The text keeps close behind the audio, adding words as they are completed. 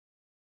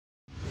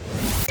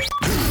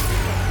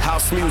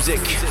House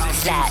music.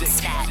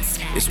 That's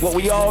It's what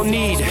we all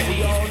need.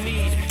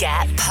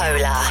 Get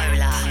Polar.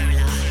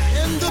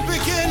 In the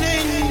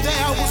beginning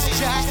there was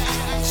Jack.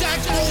 Jack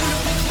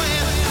owned the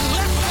clan.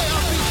 Let there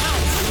be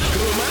house.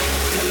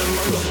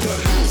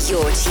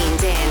 You're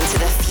tuned in to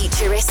the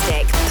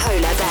futuristic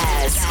Polar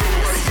Bears.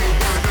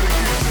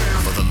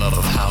 For the love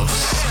of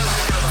house,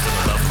 for the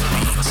love of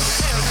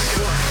beats.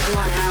 1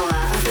 hour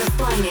of the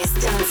finest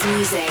dance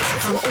music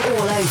from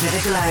all over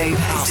the globe.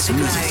 House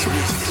music.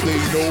 They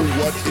know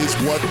what is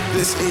what.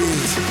 This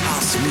is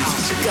house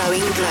music.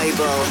 Going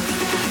global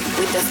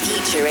with the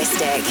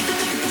futuristic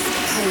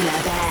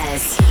Polar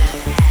Bears.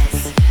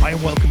 Hi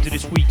and welcome to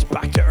this week's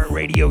Back to Earth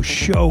Radio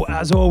show.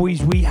 As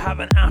always, we have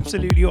an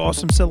absolutely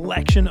awesome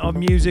selection of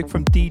music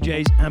from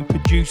DJs and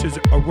producers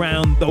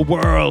around the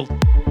world.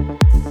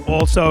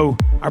 Also,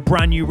 our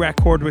brand new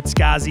record with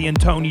Skazi and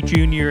Tony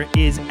Jr.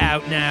 is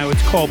out now.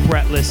 It's called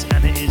Breathless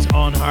and it is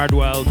on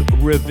Hardwell's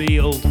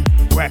Revealed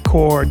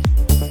record.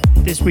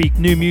 This week,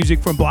 new music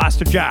from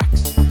Blaster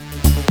Jacks,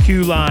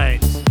 Q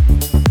Lines,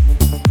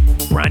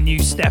 brand new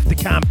Steph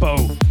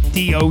DeCampo,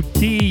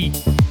 D.O.D.,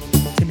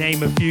 to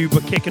name a few,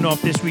 but kicking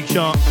off this week's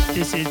show,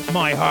 this is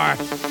My Heart.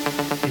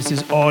 This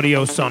is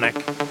Audio Sonic.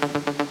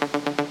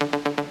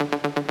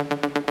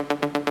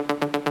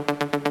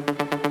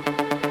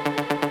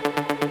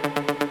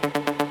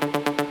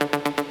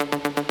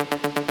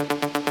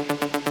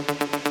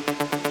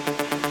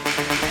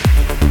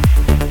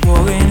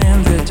 Walking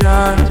in the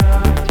dark,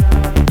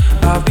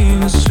 I've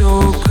been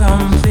so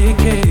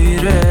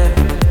complicated.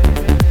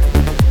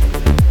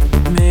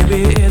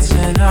 Maybe it's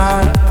an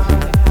art,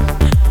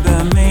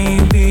 but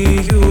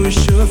maybe you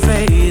should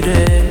fade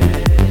it.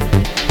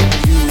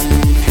 You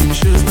can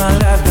choose my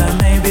life,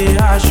 but maybe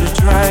I should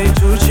try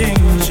to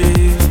change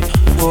it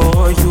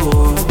for you.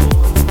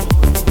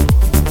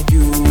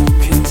 You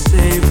can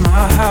save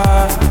my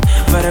heart,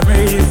 but I'm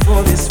ready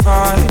for this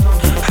fight.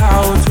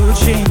 How to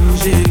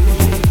change it?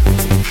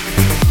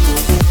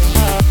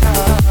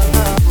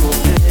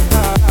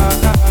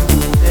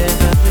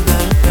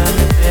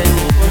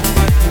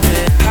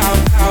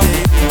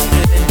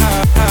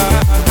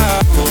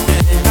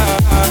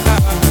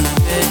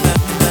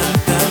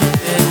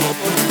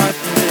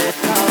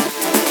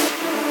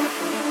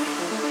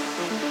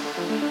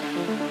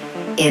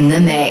 In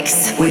the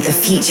mix with the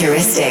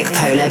futuristic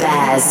Polar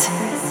Bears.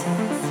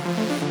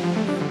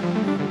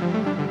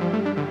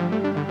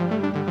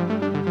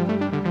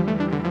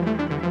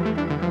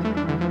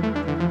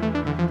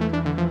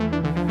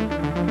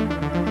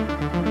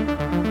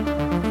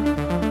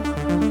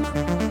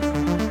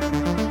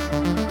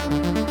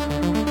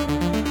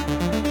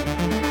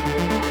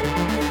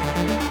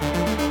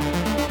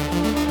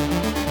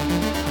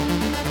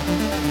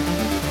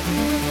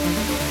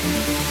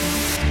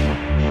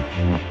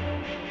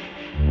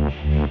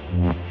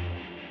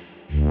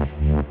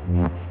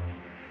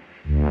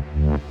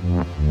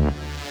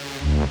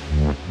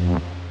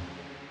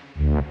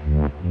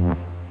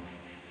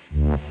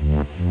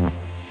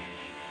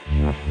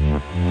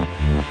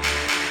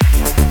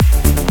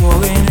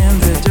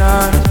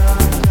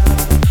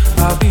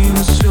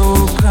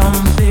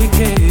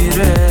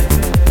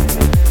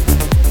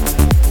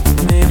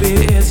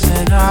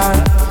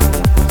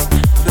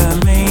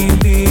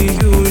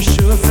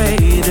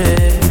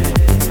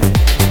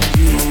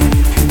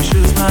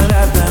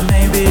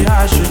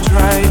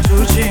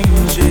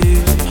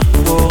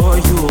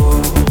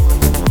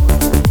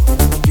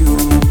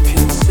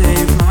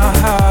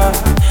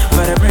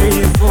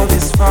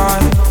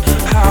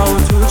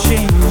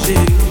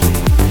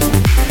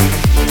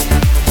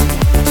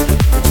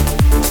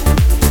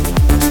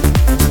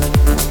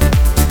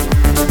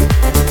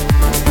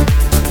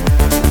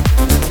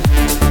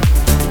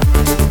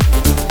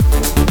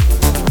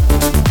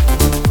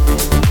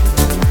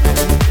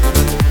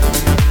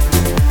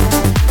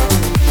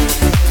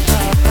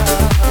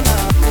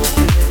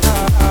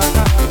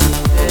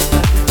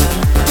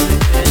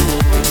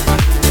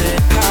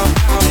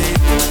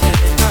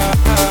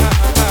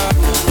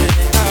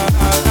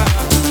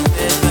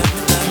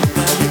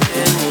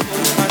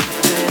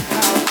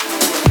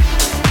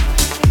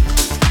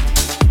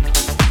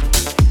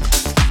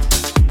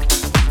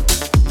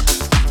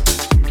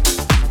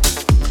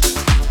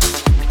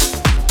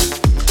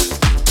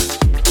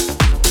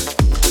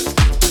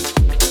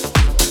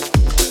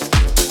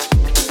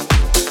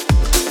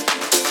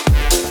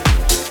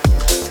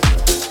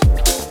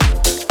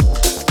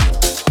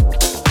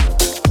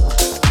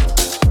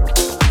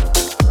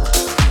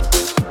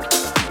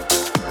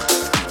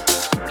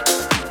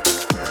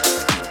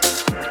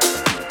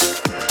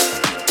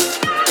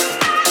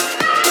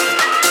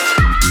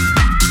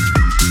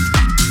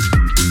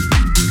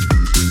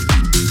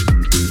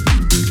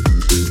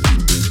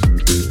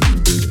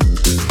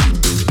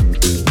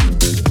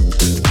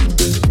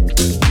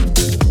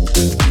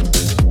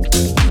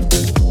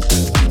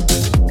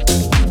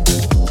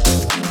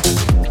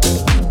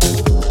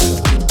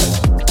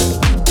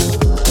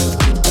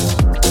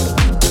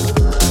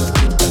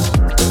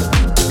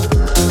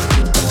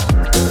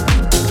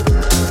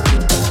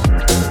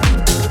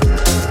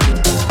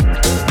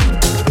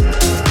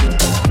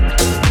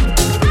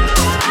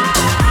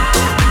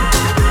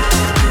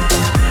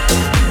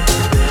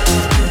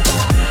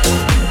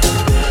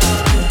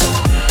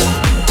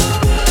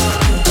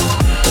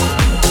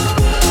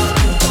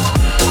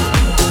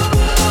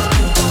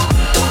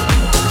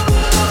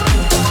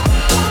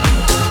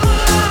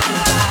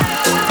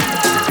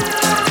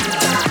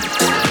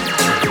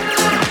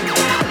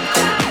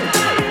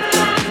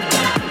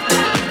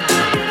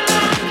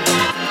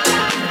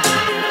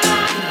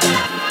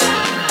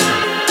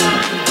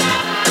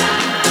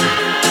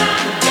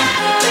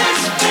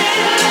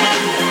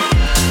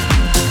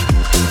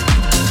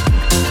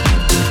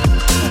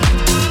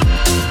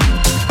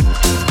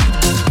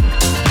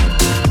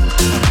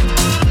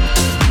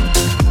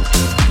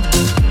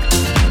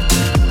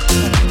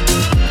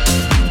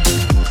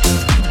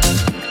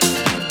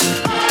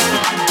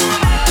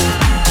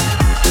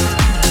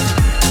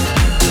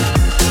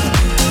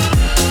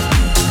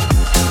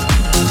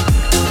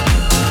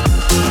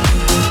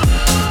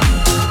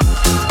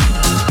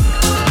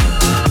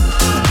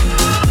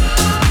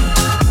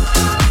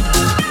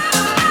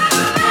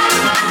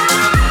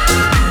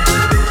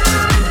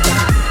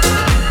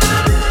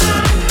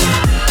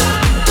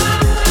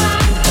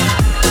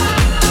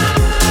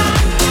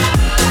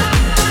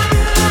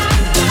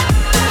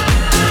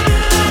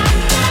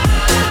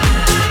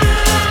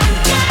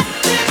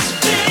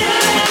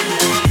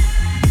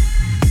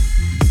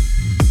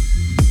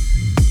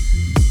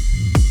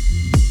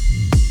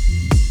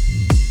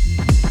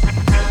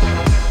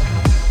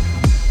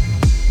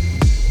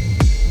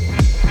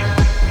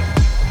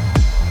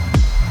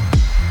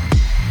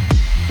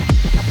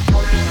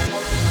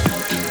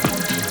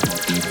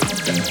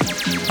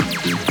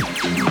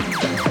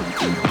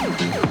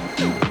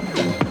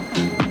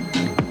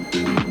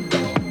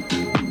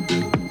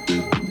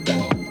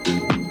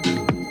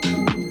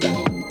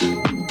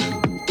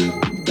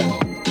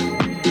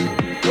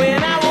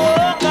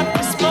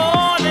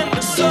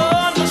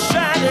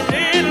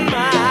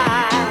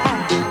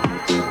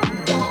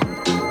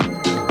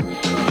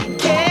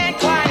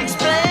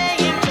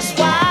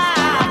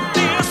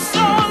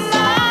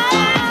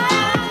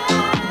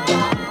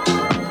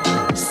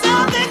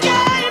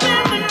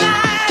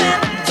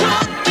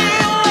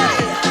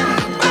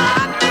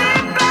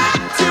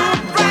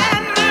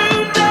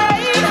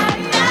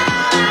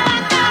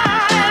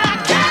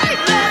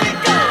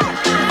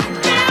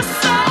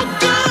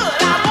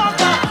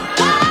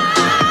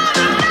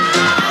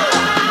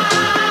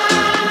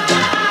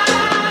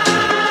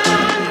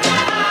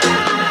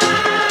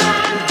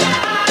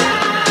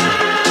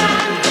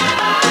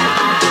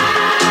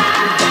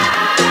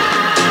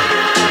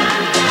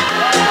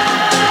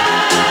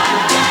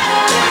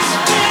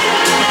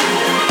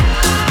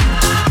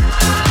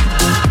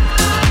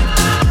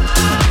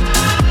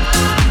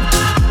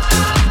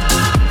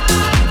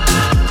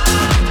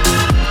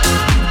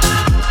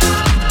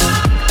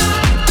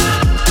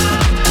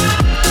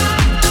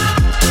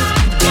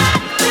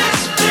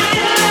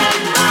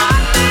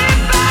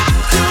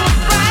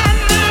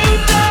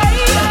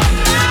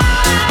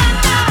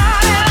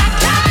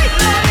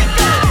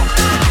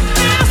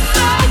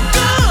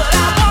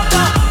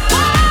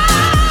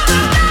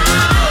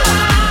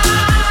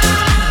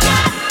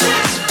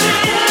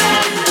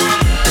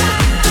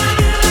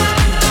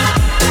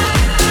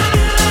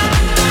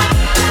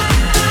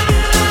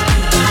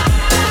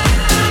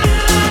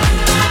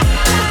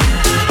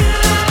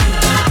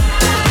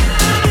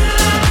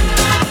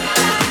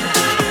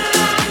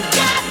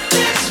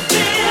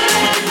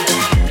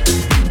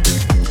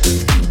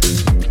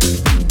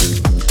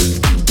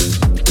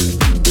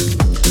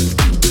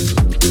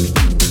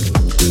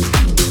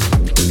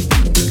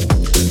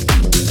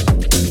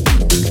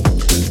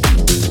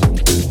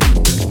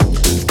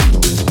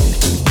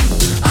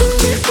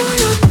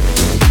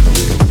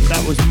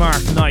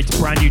 Mark Knight's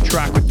brand new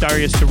track with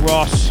Darius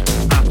Ross.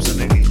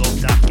 Absolutely love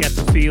that. Get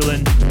the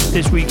feeling.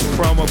 This week's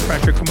promo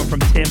pressure coming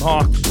from Tim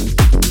Hawks.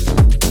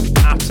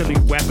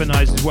 Absolutely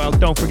weaponized as well.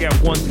 Don't forget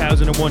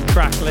 1001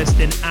 track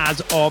listing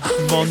as of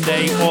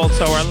Monday.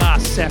 Also, our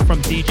last set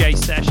from DJ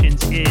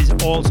Sessions is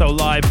also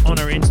live on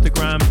our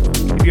Instagram.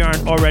 If you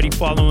aren't already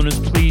following us,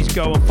 please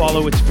go and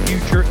follow. It's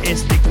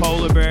Futuristic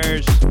Polar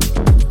Bears.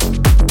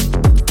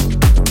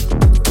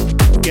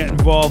 Get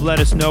involved. Let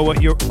us know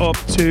what you're up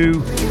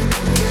to.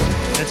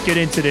 Let's get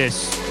into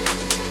this.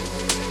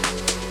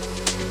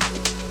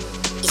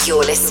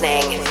 You're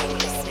listening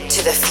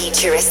to the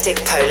Futuristic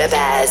Polar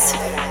Bears.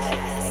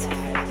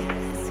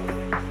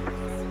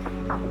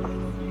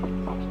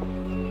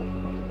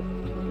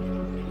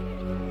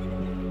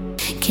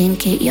 Can't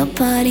get your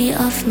body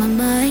off my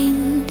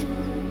mind,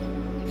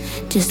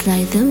 just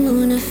like the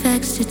moon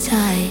affects the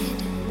tide.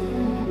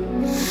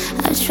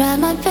 I've tried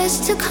my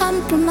best to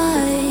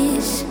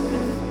compromise,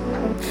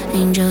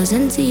 angels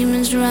and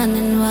demons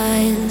running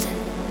wild,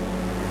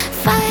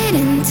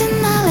 fighting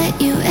to not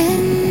let you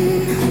in.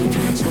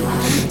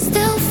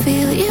 Still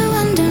feel you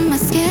under my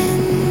skin.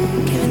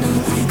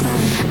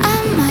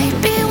 I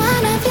might be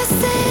one of your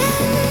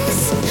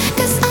sins,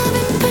 'cause I've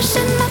been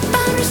pushing my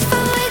boundaries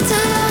for way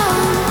too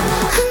long.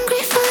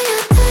 Hungry for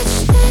your touch,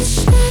 touch,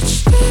 touch,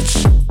 touch.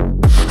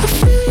 I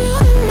feel you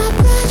in my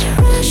blood,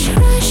 rush,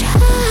 rush,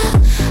 high.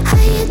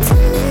 How you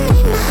telling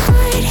me my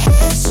heart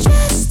is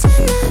just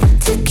enough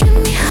to get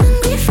me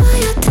hungry for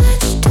your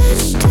touch,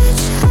 touch,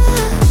 touch,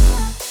 high.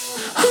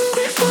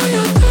 Hungry for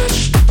your touch.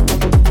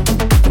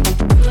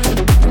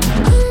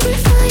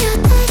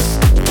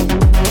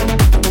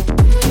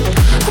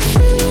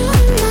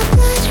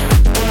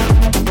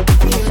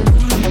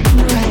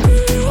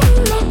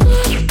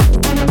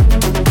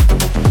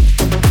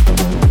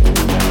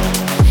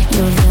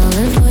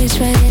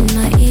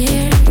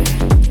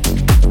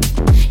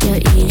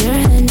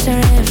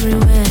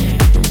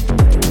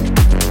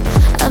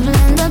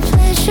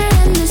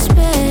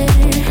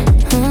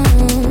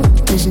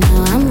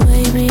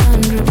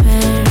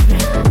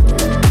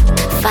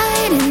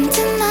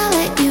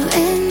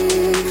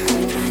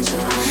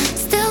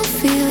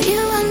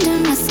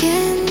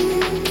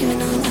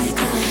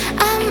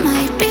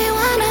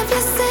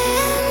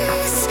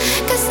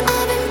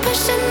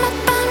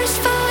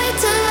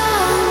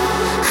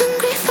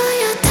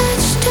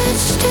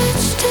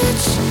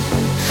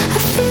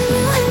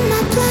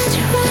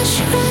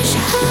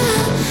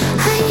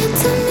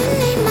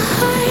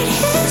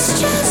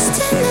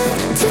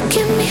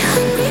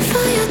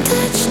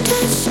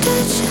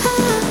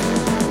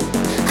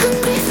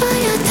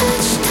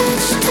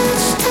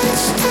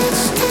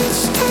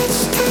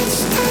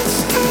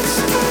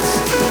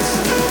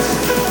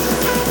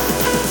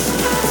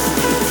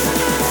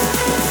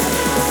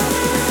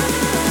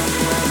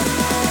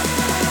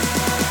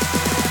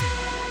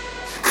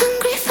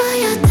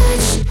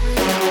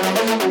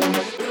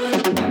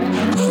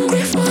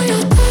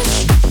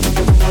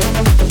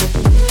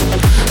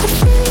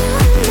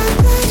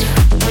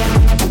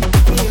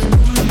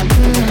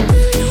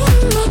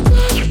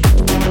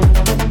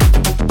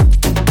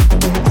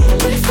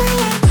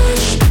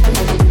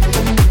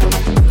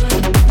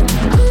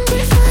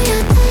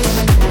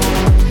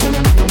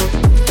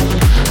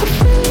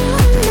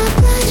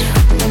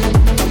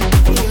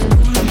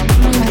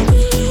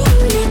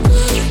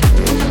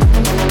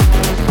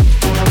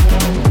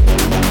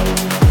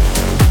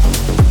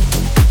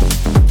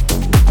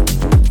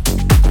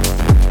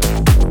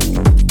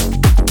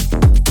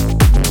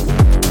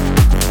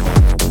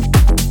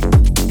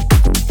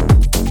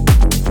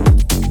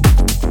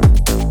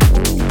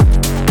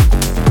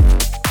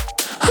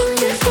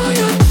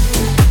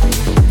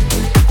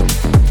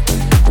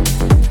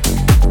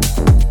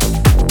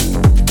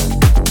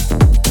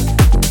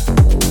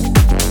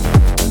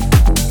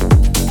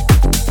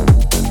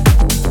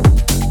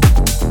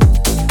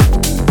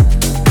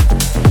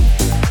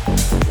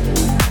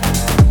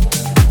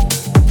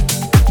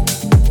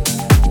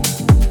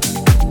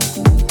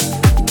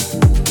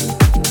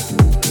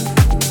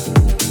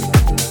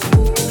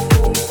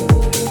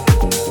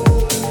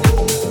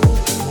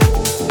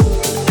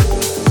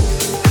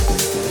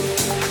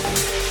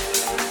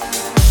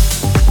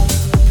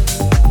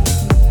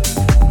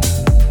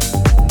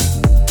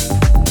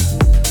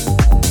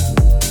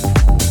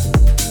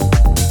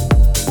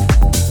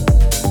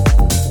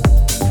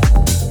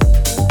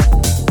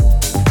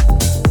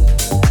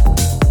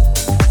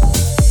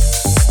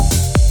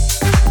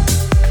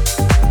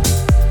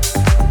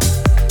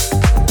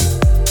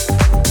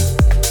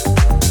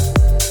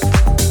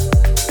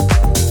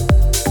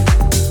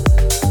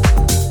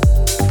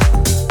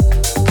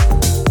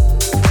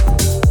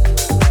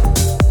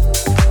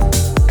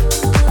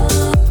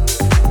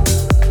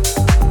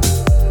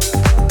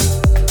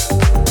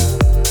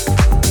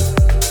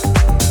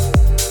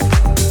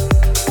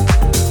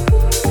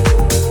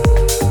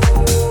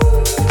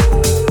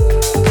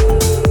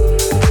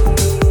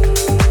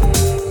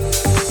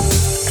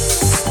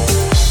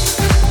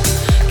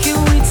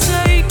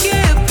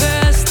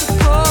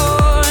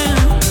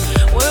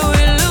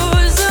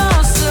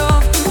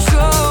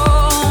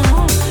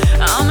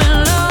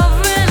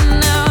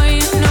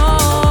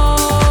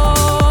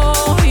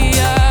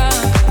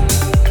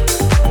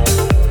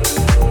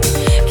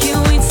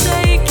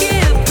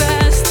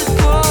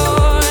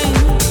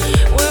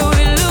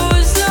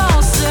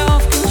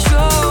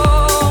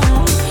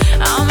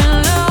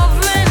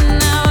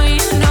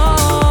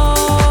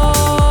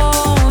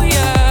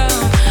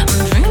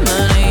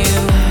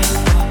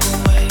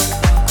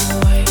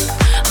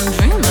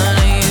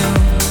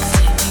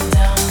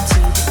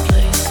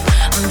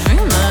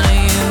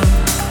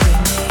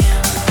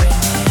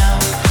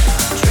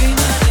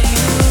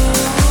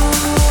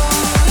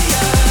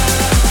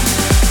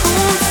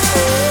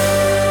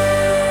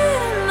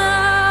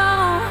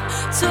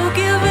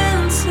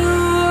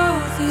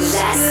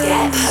 Let's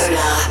get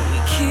polar.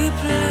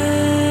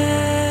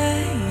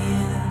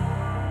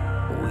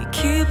 We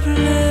keep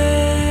playing.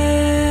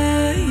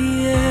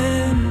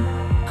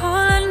 All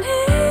I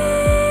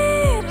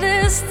need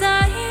this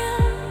time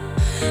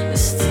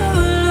is to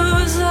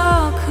lose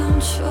all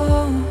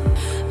control.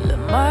 Let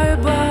my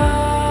body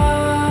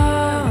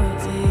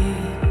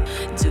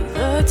do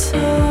the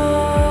talking.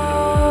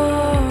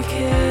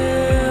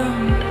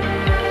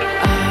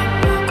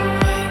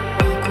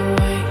 Walk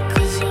away,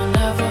 'cause you're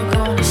never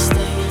gonna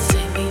stay.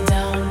 Take me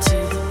down to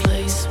the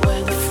place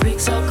where the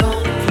freaks are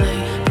gonna play.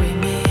 Bring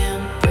me in,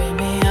 bring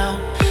me out.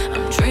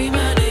 I'm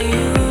dreaming of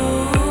you,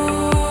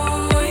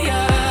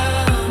 yeah.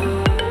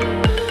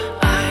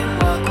 I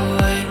walk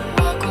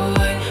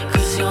away,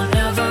 'cause you're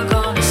never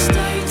gonna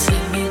stay.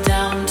 Take me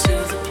down to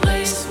the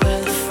place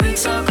where the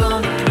freaks are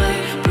gonna play.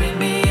 Bring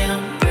me in,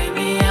 bring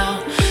me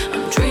out.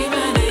 I'm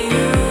dreaming of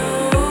you,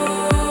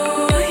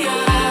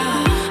 yeah.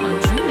 I'm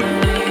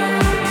dreaming of you.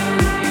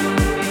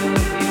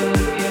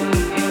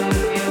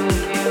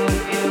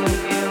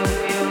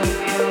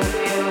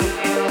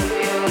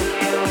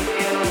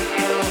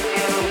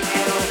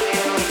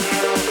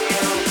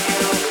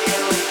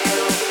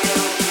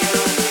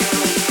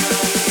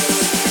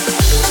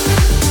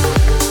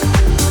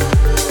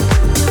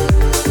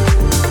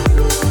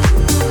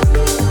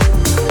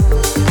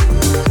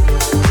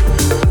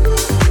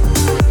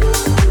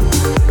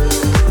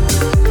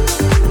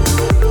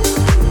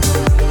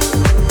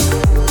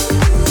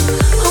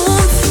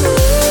 I'm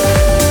free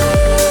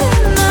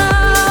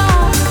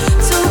now,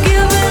 so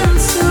give in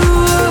to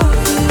all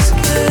these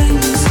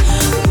games.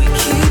 We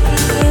keep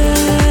playing,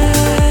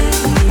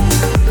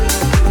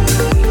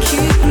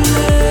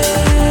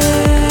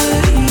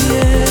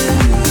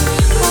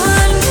 All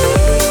I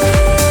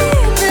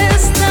need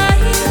this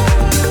time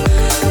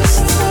is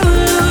to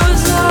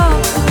lose all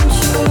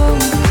control.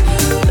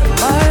 Let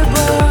my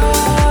body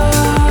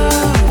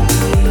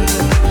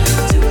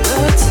do the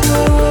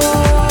talking.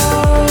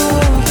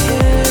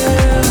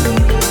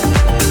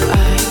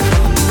 I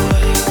walk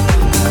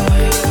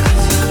away,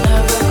 'cause you're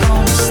never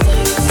gonna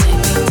stay. Take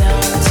me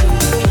down to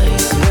the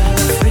place where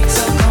the freaks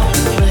are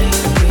gonna play.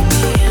 Bring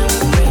me in,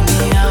 bring me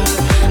out.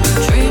 I'm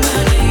dreaming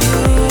of you,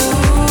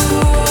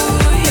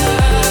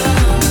 yeah.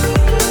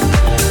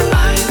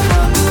 I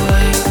walk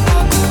away,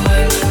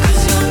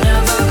 'cause you're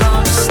never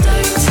gonna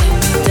stay. Take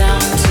me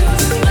down to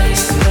the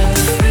place where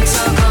the freaks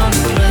are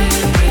gonna play.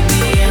 Bring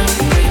me in,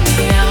 bring me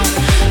out.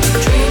 I'm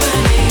dreaming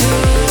of you,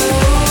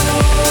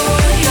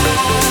 yeah.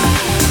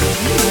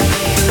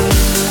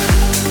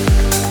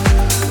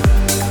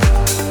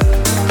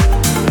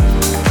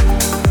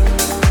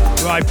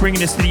 Right,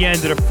 bringing us to the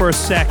end of the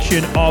first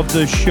section of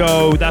the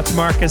show. That's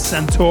Marcus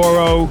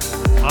Santoro,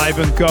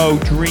 Ivan Go,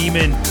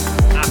 Dreamin',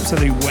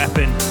 absolute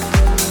weapon.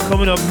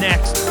 Coming up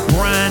next,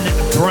 brand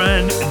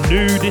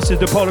new. This is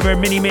the Polar Bear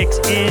mini mix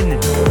in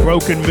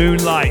Broken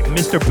Moonlight,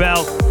 Mr.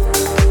 Belt.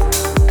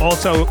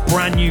 Also,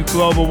 brand new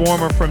global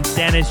warmer from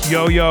Dennis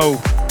Yo-Yo.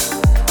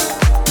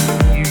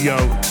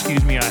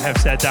 Excuse me, I have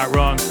said that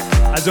wrong.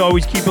 As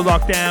always, keep it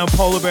locked down.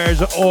 Polar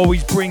Bears are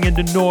always bringing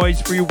the noise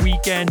for your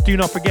weekend. Do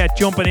not forget,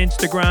 jump on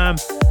Instagram.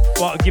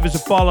 Give us a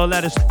follow.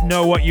 Let us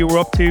know what you were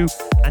up to.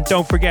 And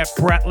don't forget,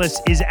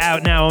 Breathless is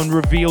out now on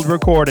Revealed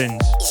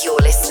Recordings. You're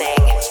listening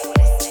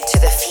to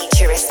the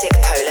Futuristic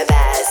Polar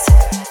Bears.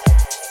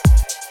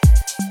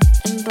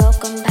 In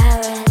broken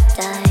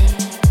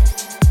paradise,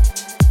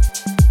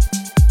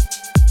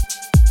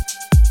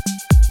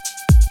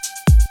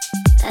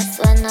 that's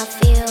when I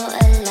feel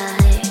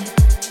alive.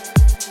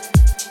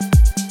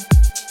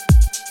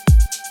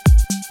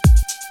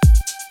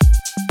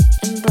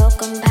 In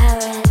broken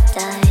paradise,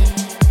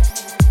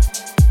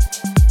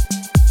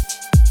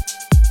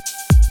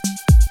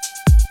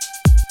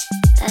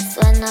 that's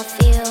when I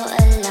feel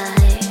alive.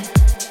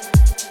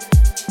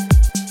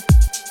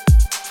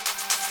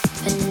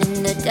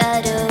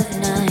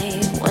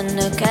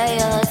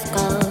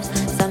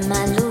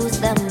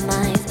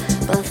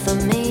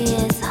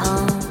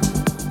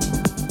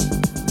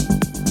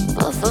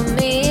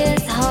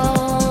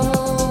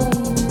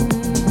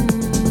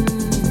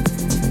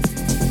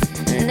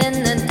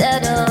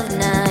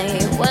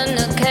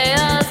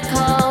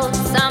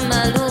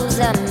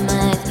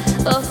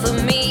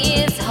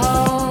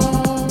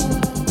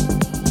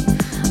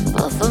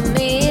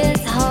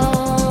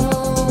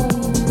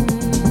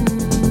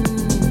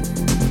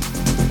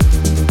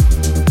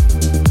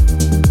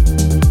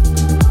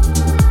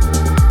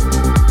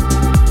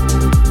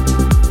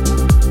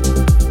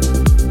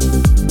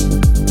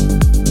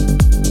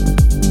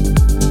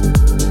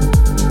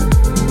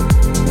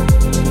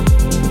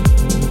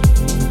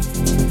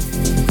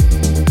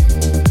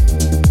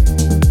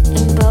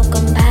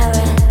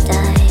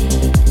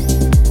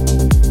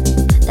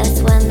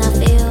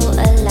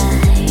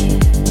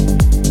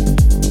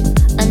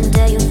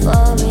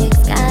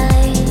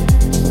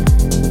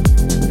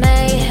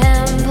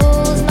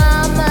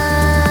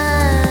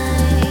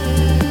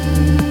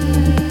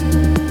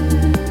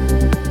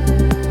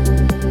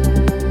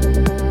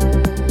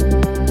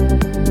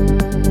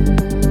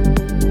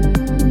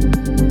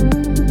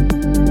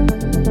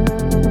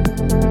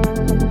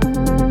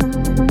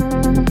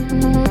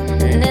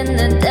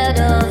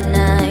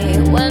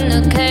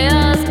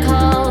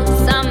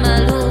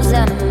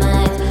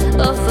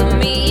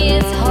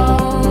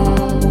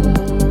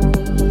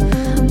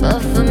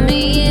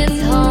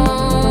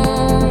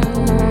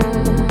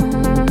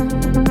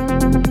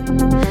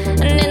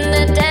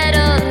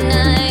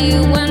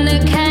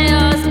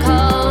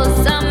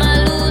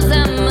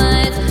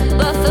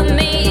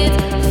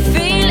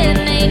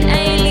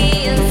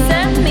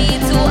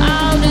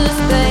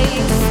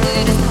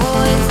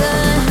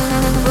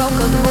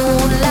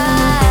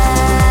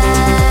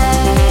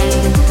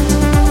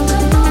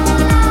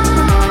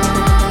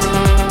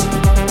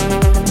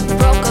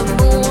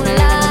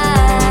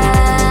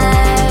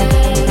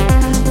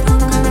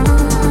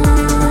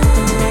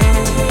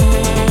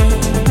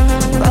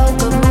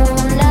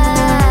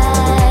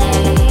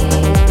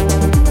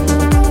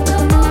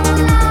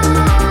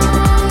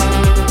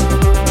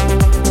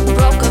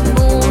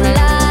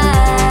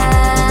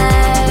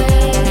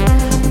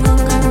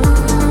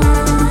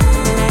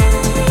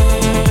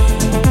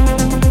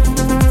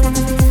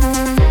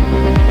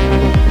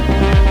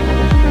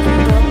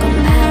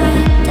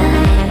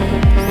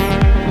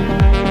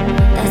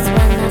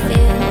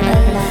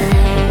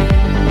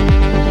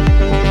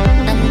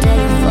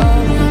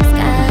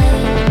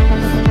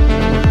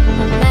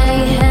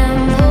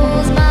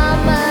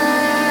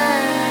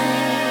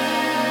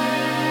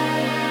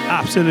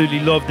 Absolutely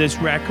love this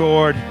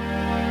record.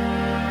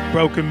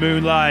 Broken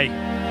Moonlight.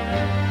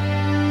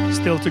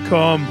 Still to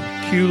come.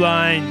 Q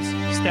Lines,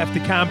 Steph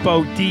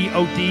DeCampo,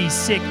 DOD,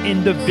 Sick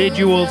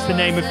Individuals, to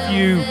name a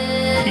few.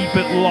 Keep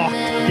it locked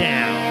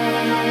down.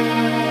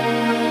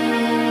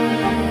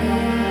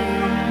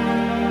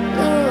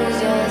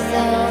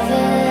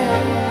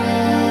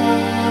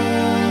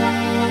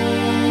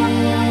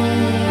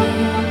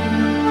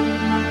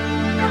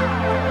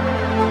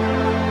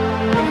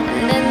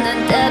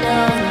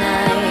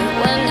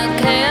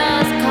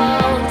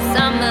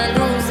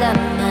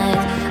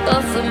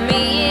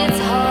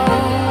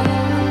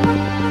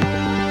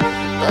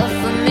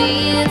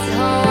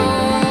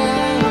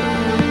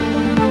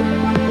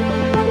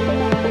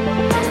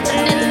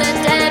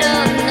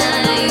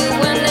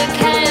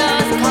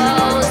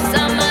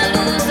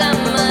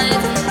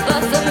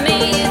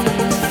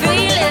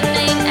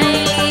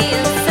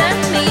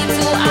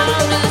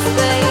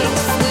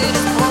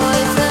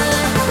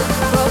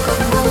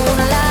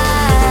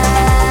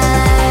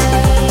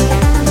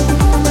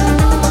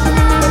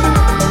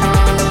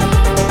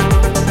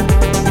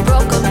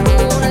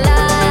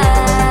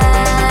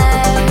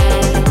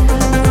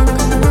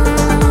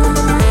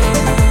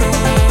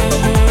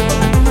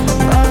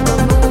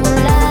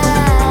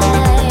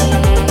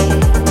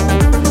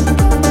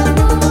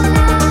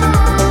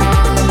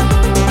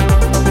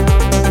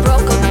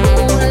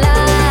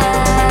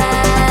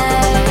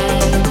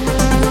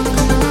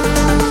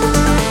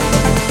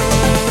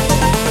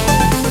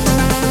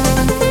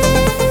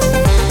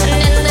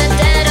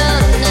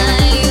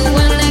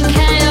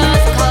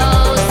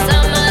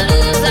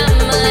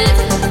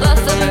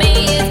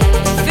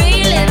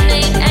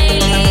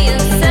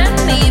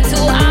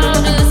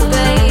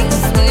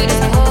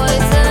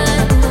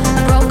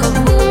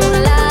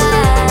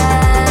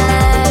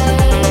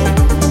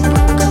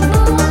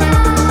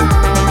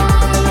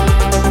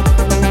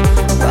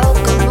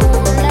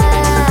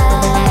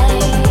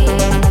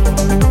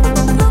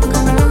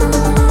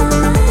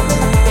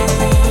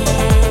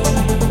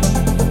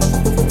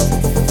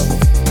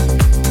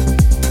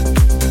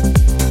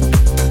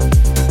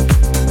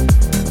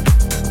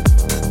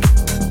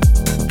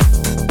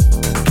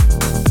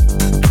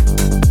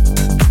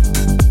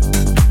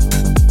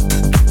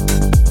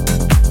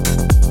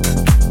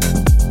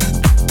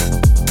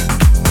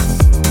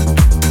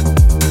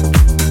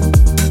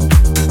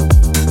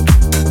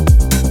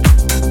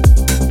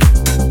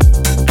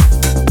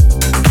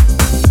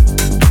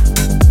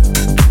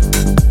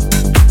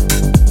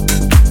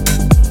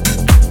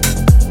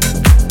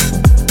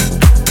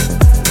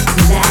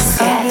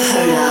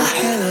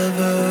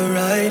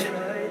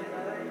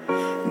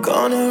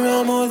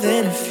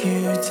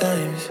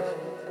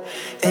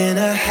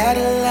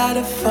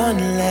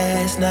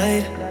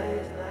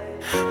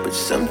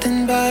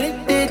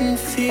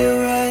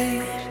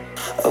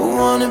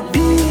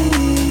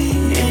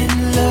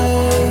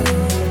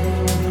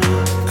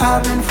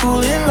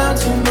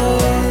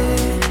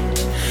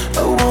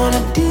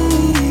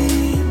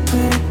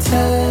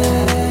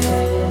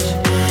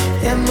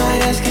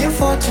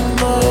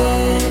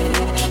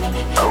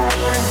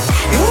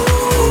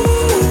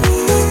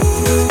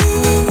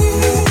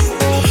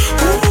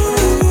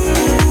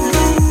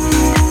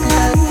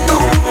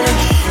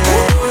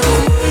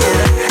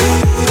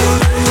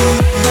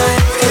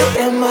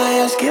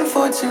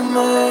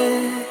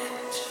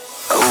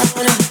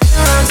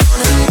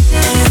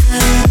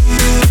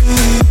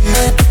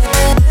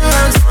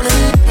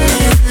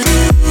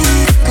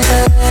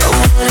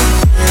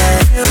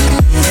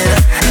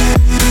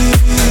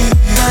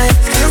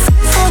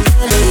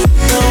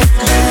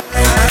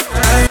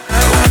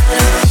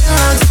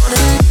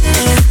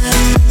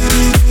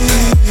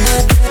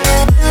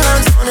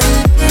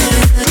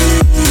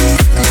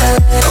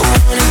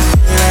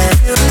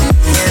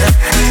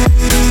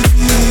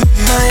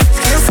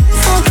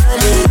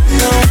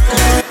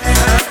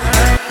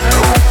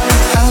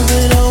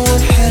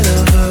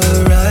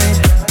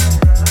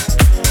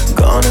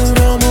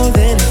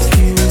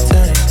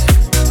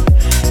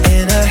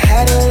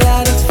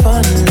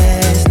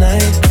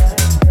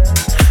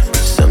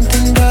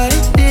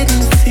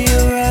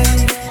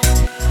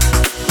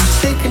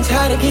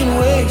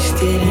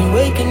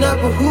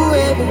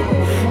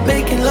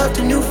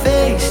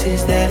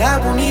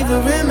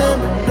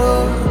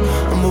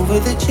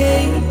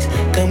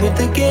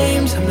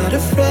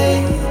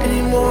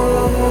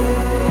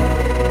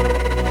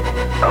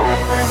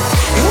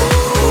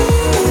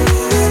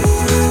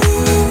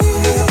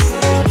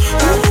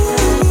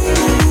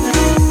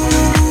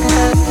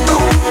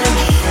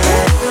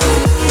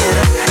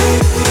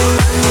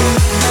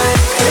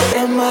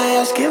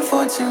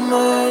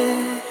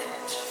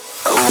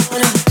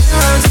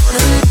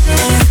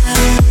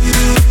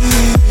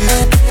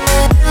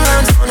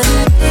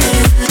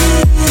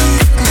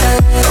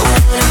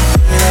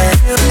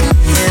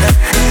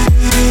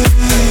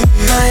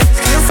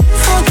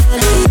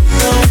 For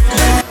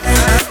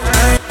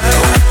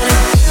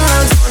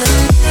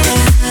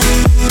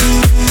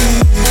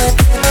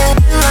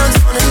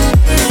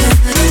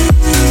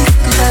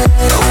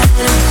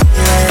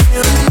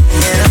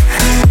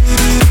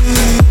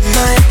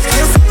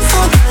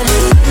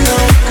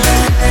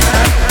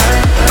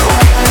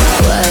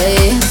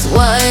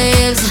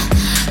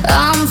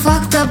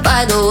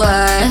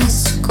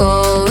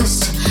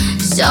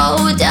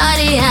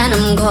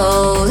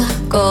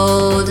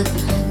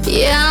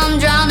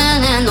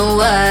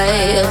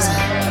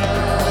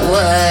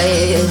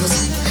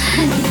waves.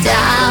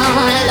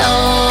 Down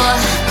low,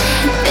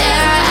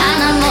 there are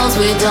animals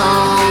we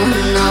don't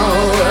know,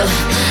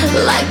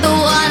 like the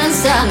one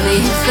inside me,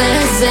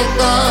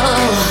 physical.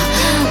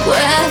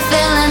 We're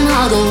feeling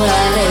all the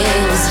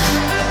waves,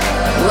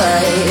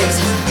 waves.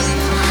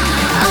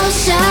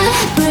 Ocean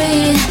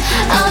breathe,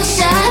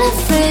 ocean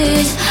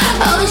freeze,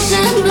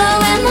 ocean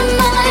blowing the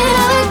night.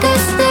 I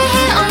could stay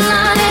here all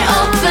night,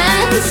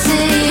 open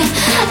sea.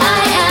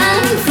 I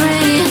am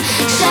free,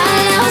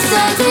 shine out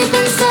so deep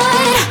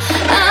inside.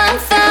 I'm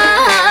fine.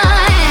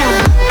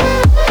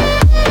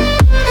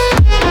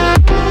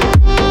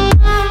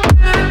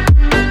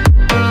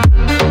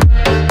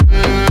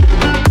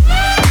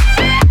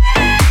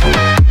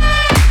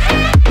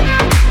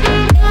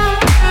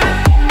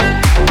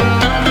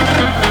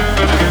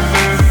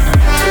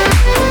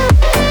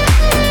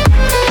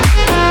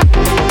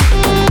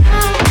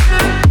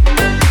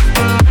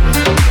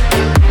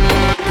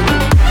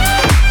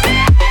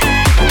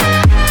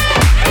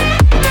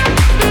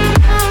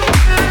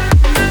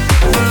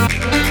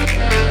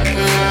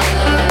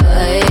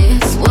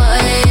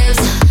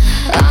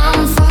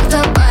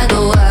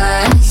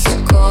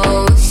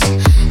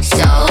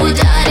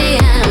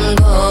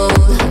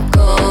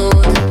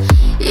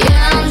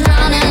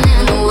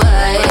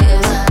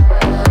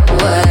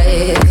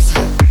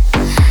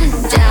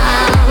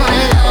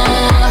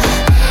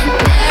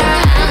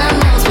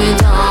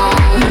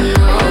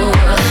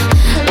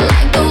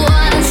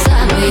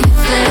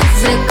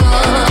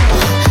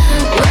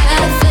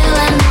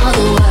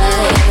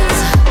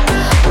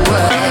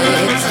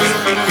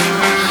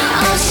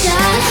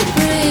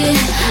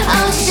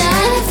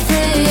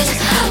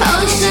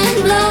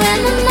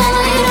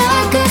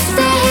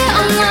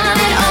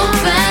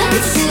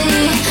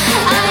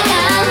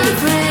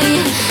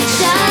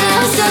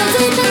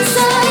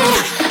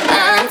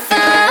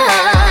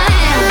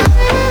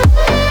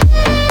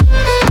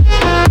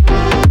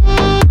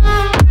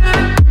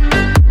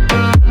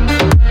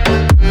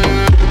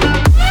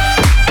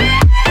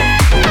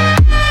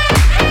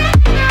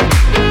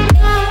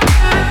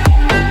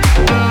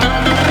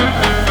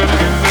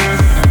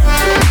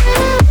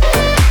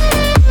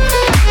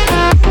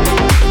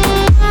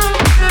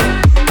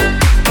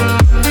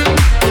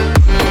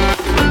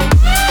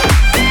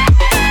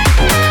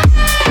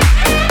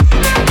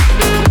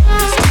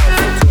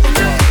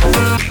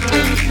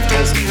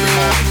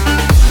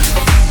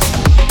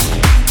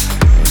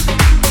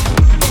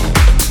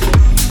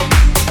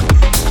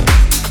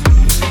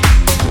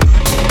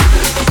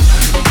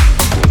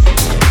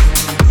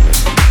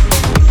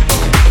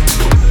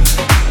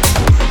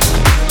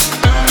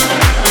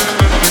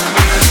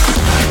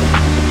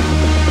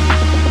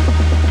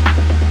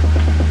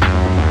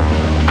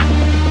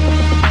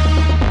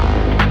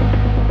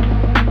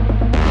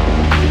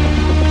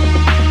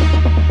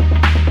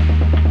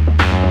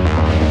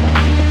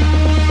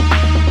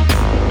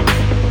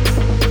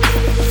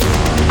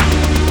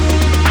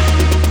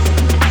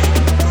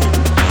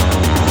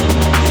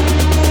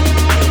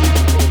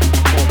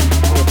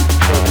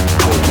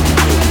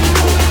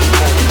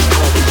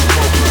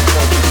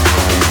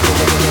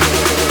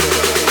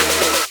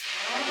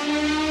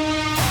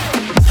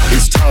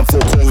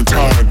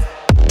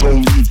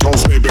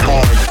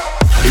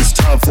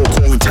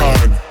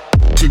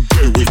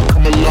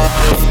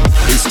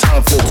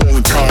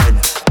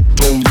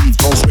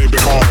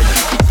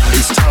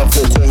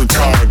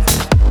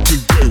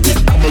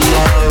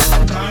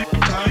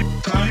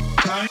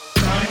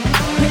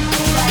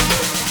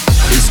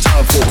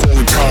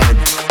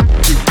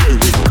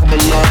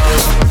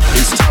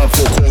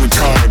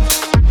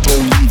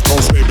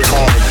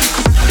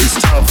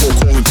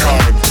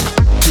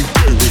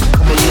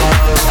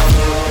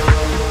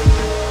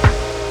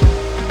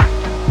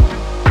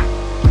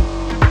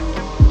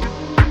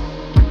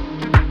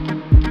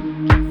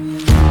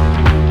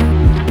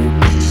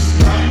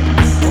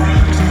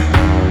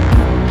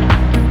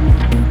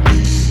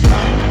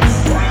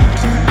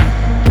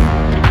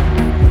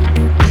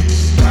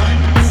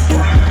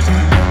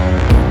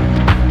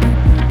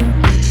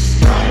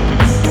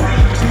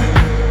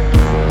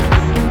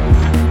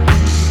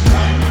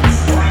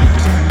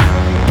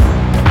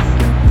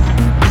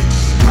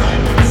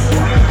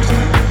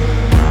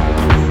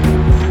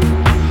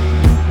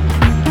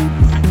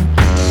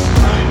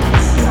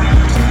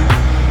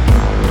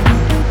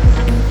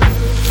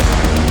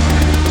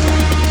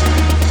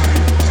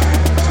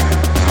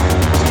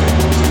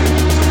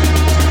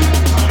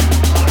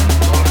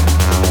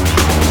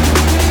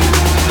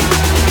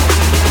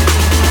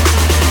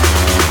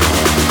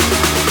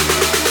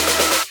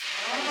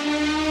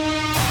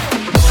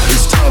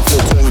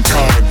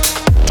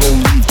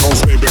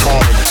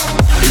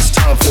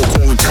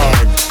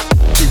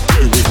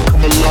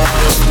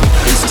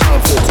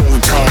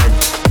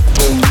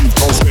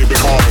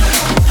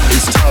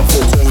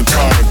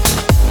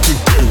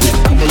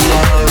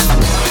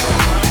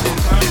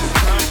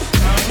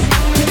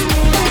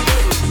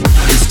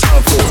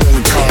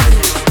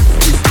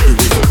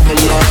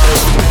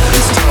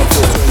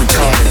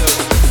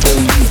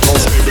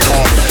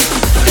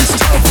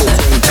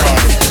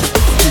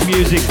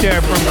 music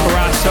there from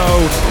Carasso,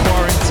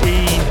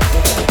 Quarantine.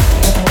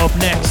 Up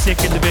next,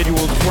 Sick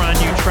Individuals, brand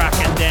new track,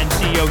 and then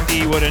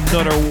DOD with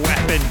another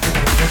weapon.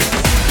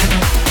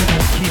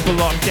 Keep it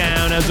locked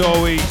down, as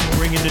always,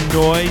 bringing the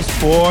noise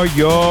for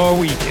your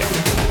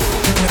weekend.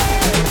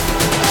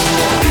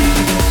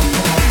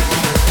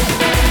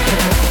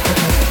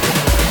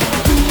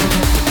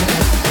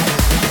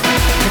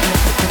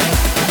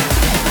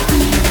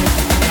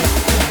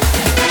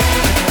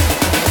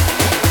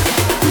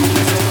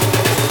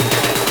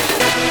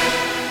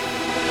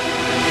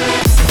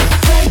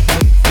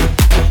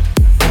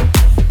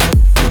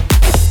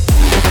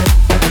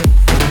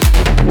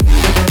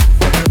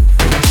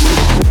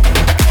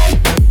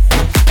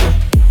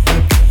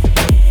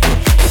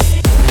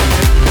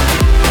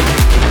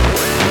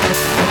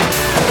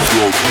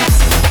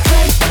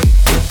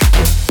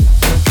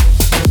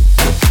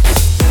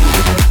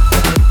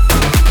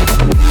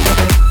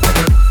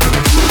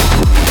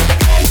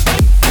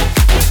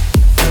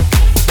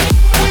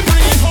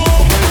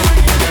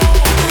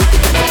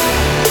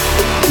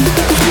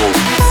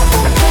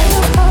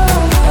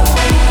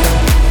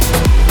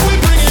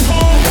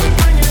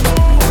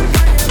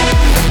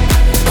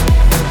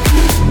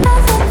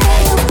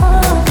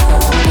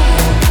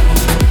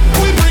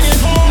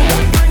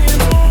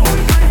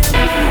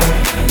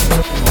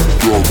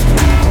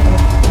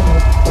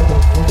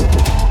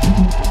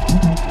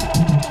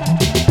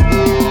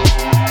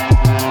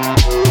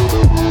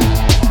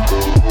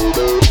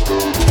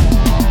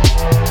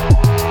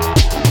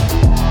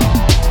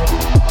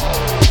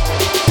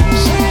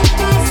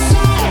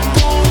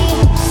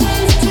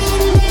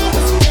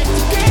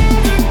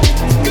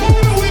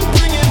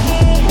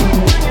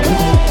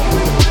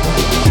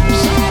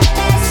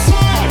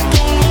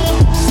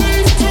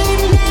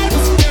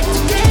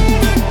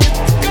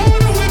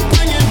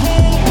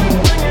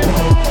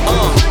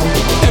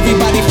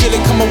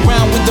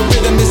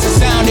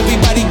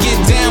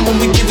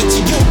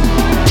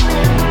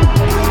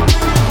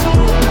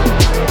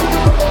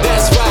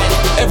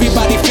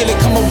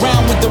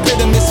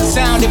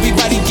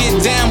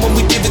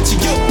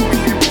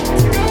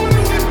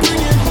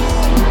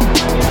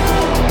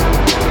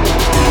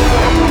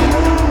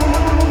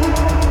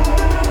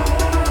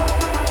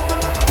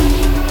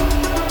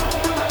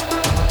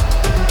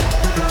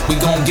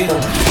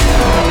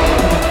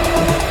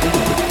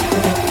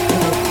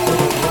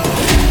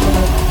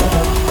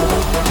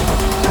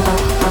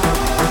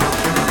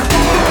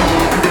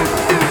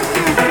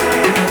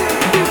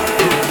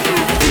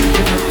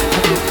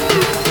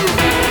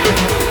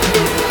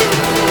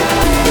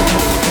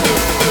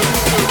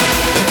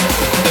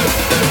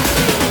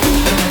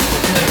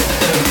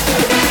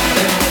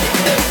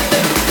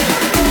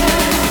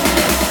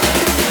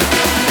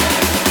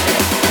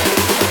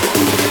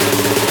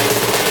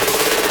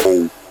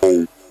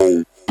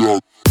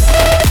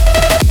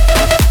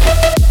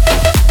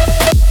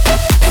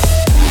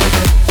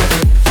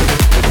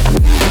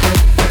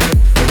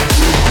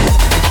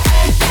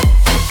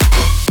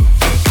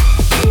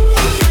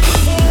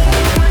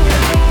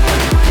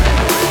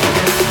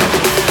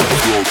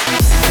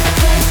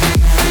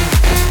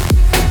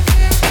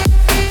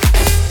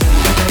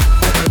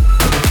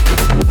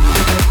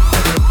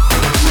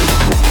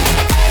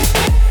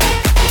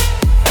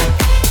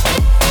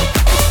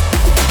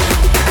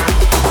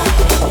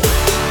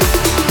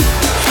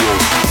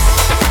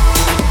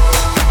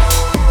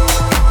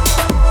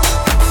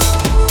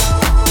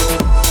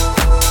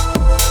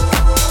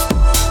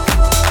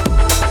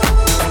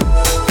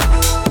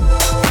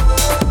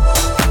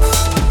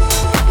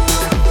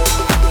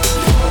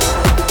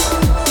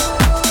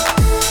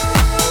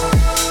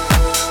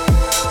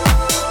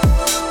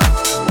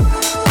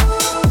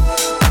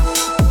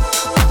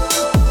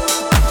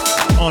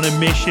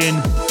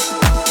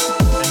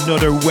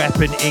 Another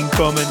weapon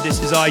incoming.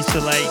 This is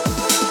Isolate,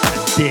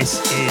 and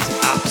this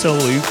is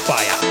absolute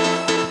fire.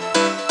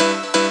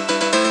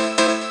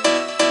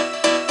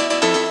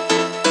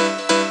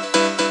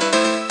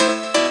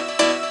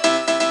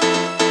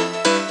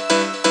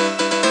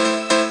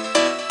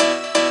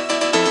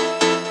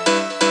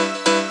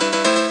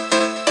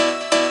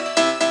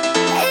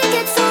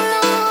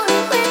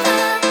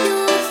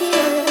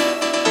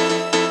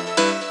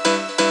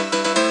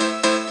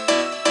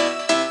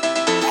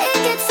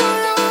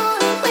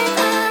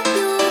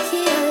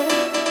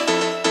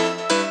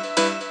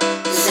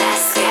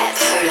 Let's get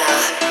full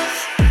of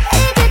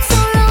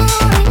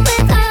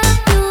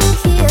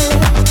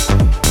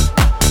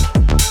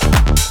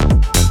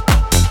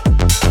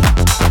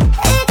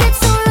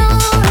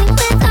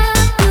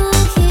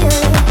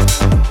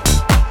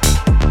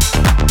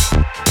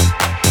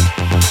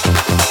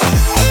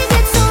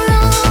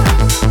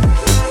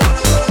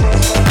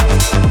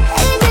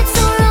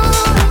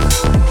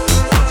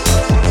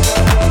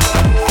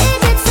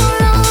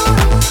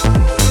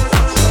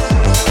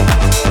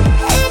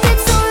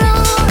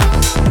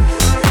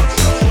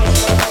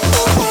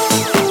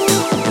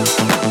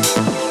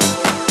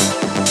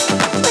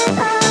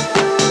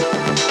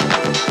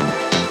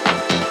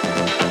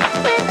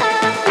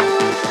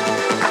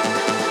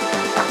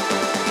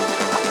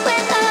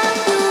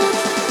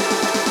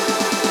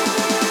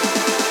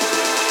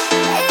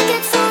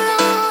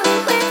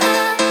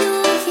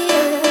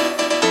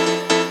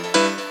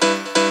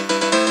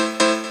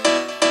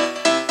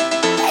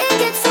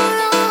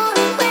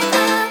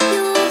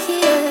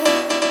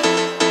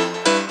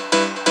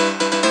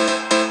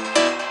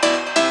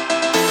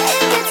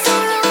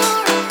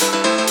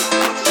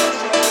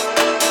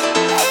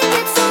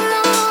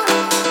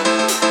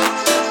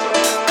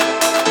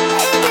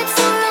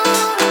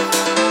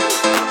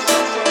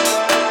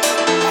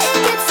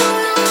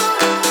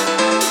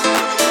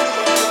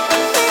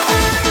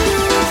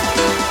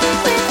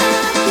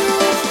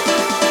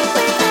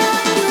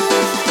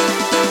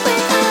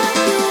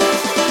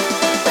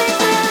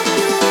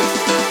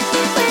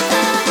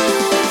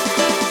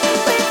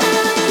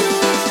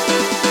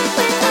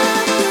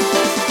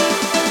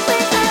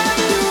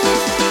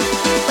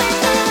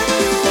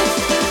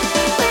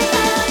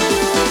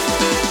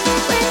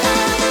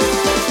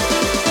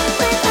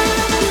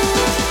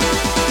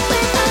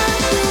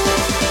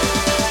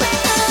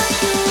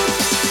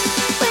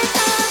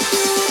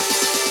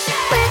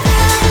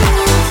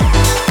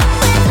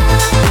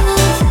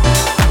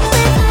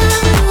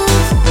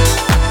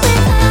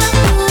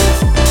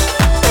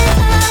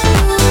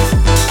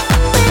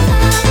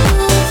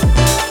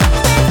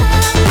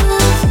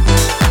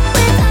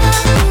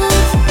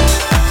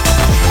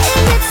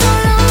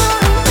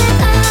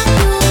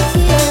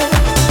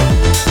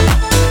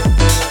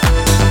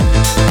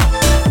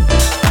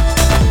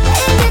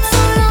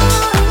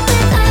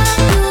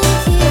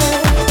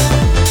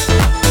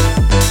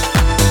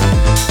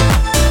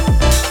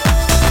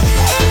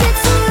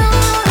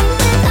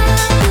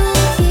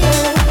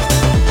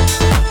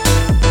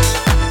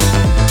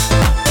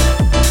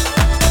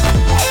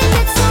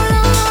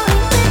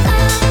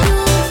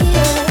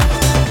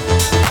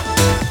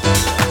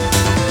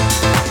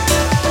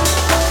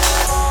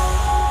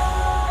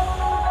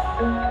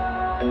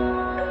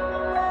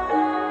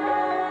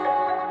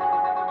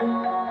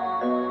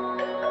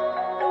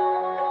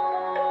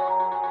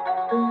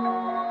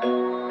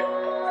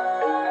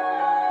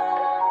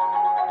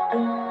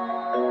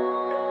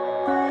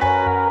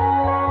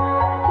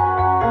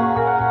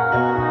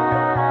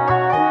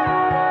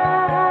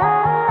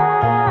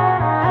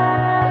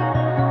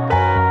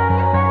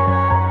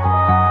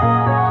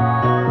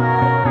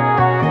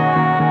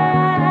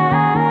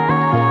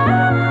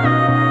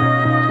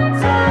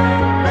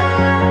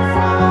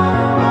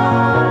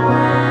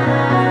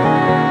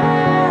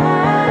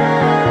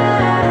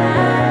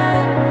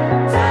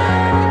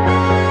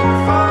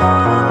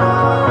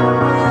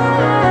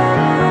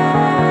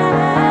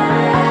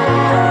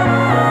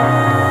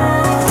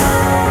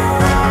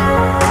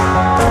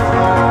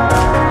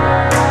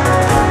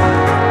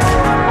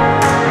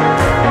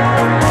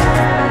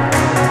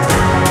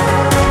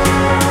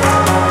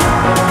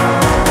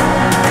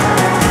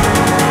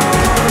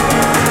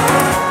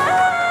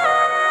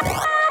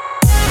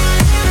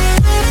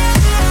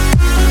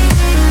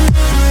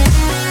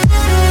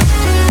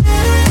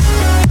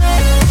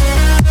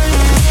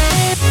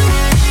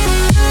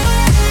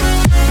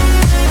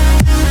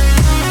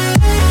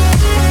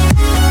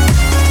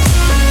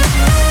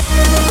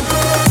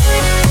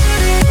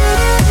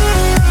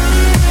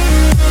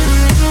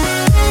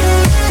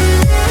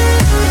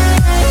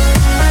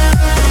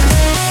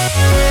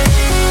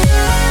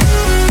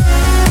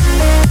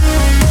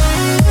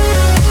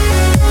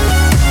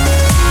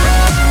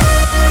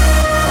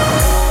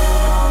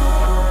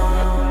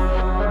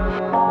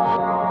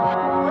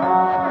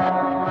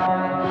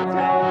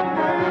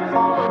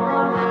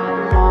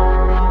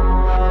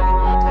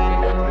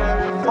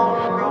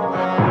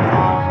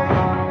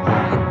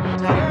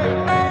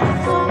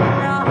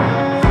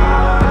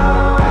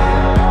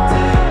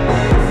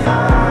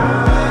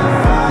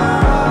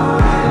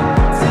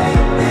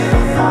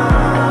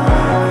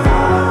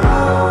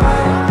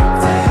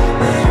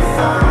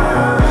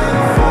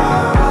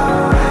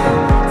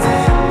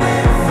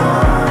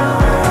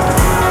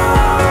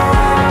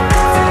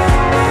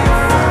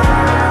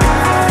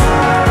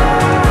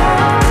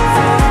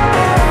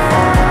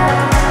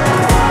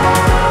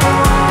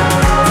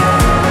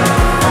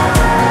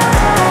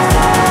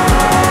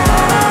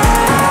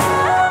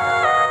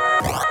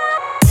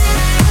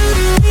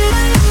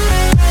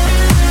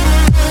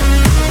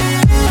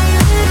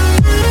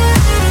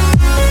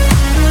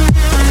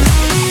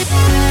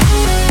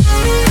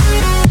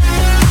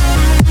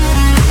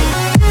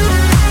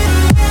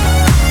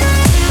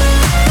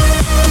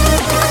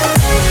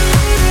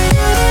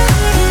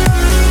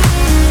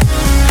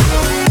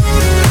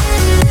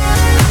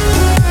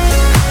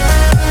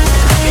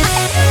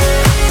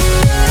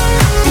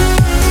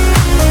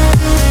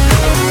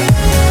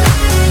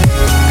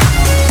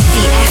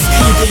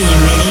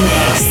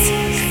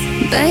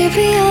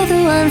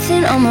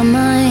on my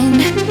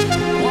mind.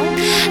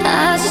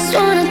 I just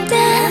wanna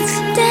dance,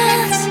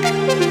 dance.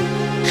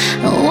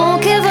 I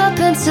won't give up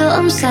until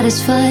I'm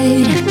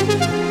satisfied.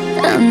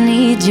 I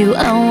need you,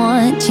 I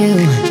want you.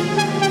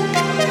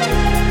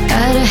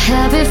 Got a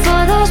habit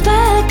for those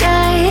bad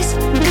guys,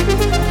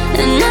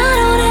 and I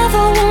don't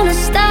ever wanna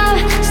stop,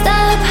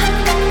 stop.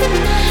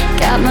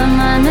 Got my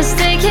mind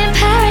mistaken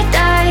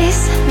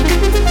paradise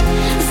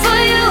for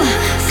you,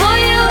 for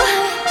you.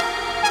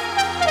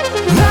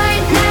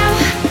 Right now,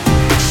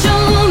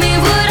 show me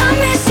what I'm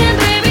missing,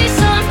 baby,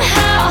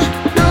 somehow.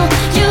 No,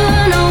 you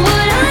know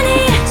what I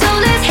need, so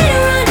let's hit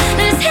and run,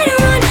 let's hit and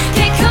run.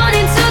 Kick on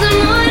into the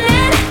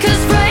morning,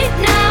 'cause right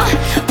now,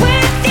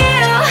 with you,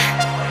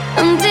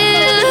 I'm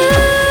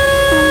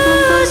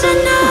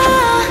losing now.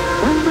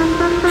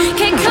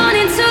 Kick on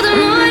into the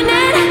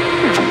morning,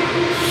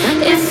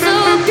 it's so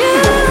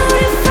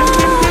beautiful.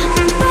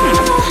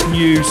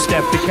 New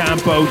Steph De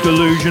Campo,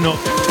 Delusional.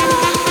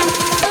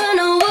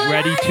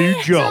 Ready to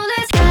jump.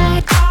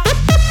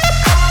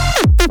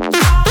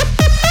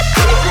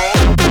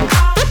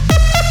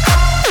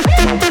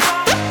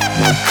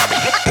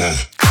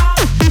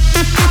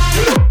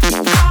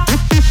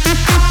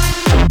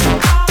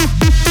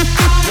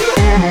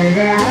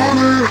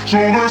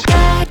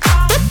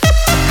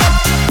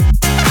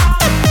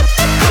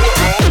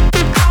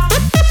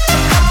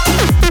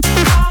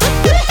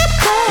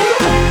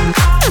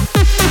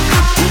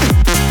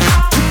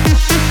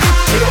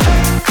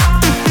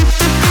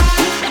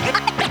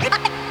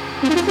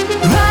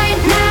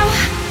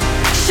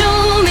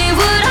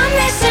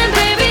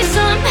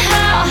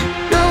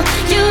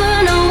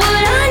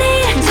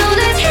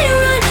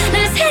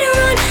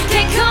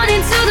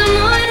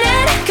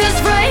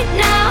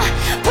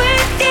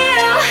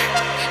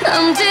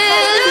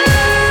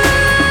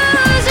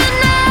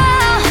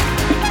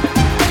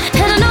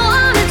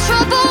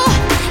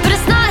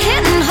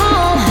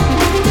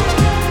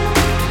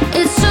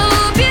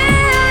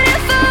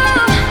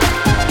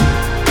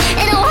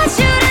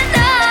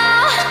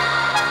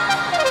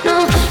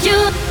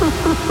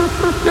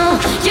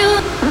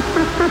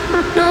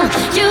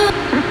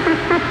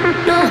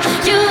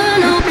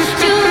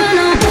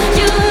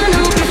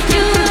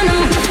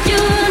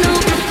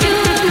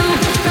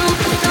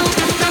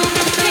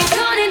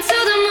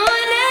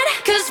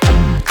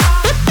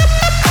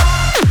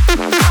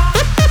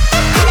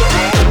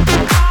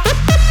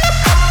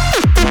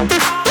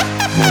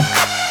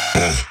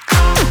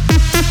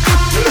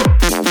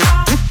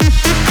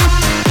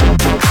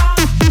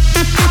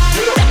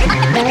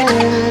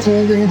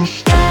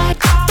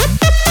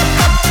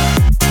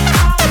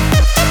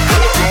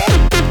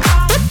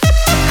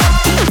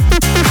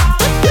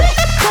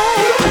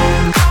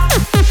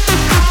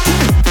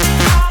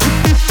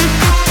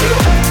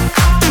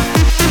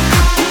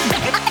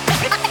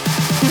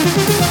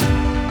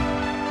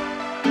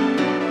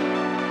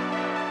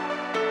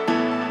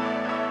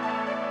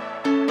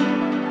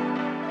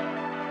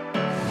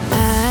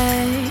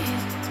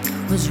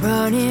 Was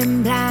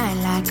running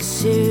blind like a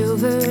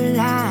silver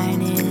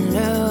lining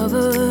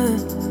lover.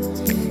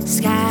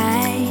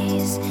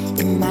 Skies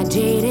in my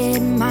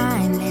jaded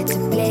mind led to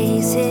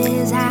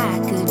places I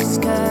could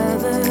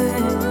discover.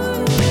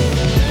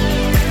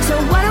 So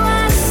what do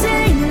I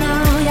say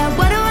now? Yeah,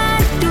 what do I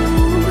do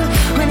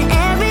when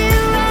every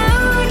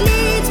road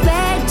leads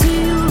back to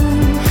you?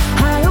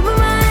 I open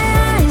my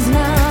eyes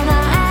now,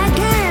 now I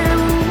can't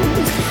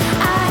lose,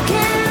 I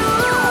can't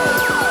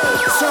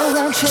lose. So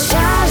won't you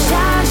shine,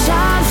 shine,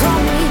 shine for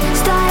me?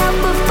 Start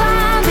up a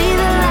fire, be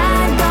the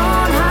light,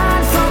 don't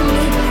hide from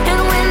me.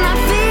 And when I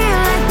feel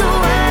like the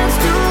world's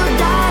too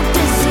dark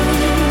to see,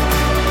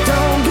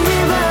 don't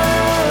give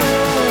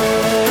up.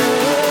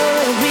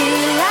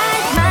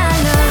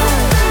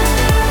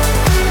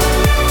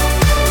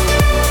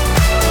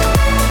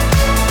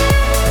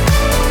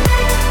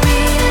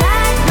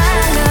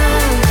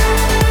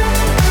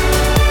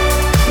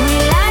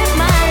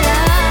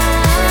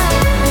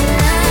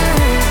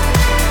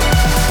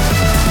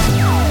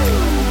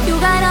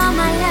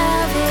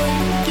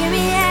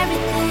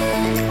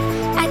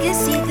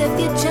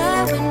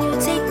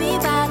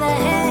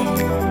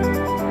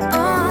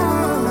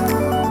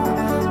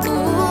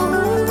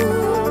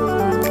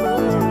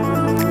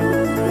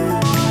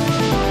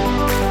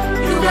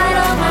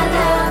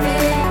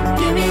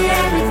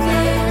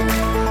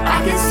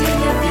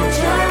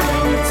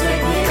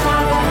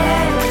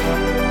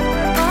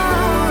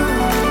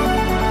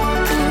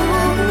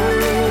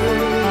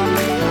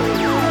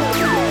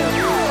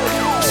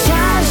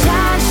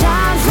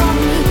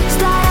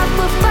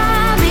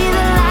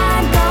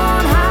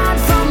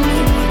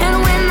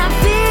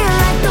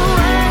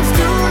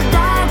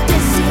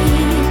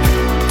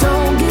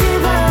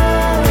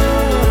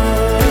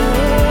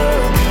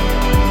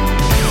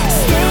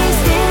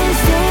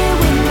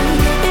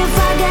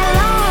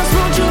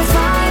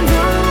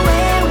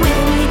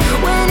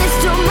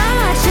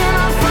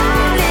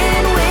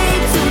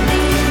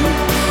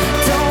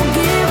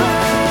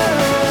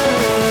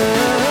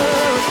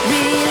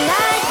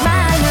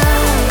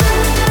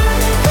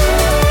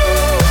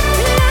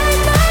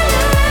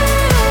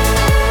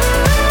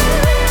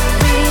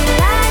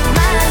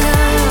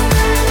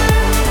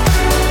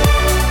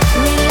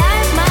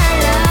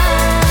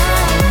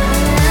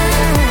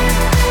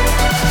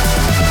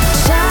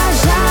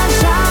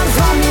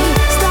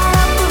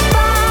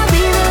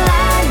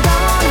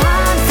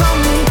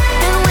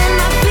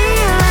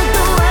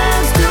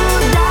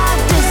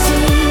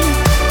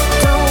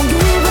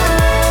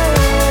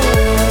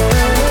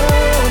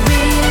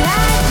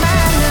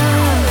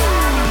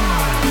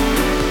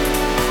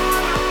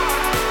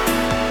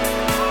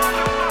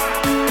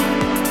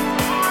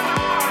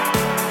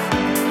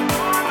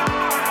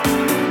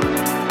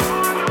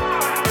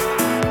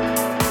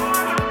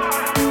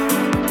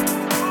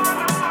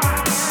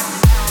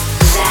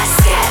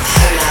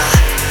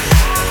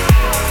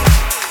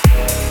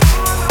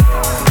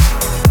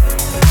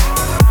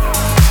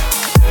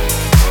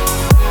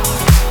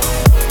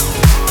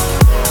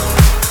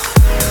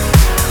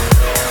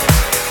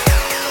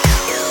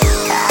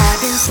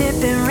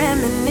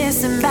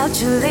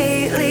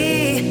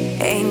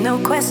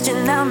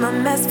 question, I'm a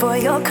mess for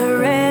your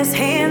caress.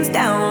 Hands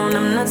down,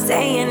 I'm not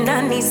saying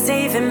I need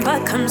saving,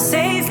 but come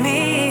save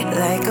me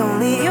like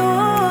only you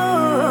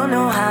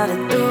know how to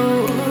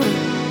do.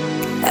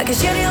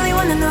 Cause you're the only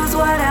one that knows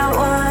what I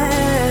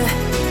want,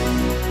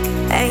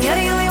 and you're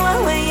the only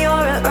one when you're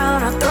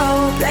around. I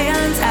throw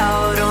plans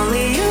out.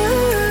 Only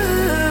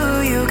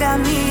you got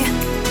me.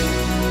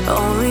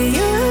 Only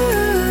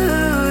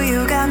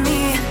you got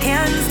me.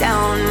 Hands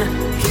down,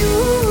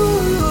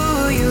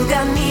 you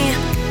got me.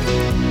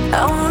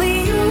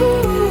 Only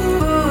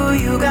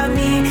you got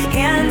me.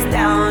 Hands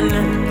down,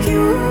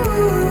 you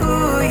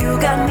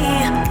got me.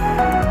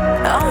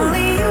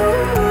 Only you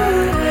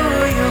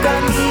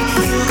got me.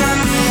 You got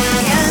me.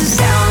 Hands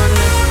down.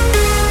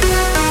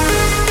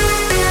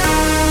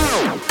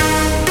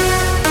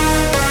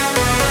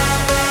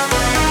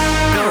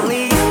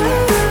 Only you got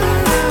me.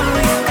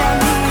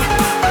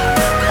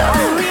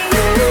 Only you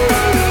got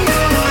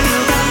me.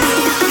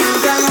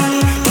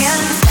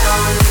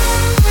 Hands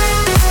down.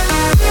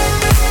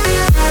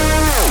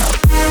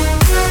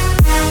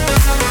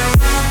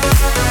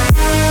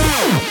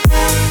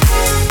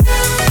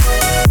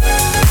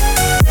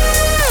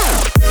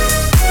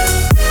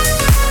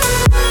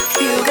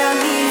 You got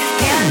me.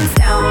 Hands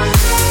down.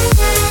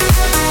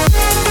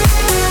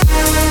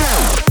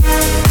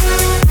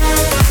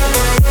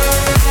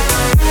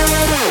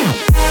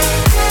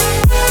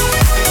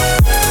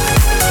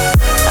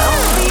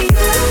 Only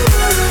you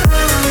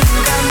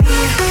got me.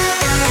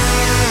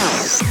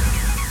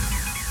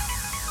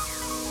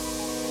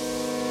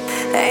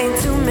 Ain't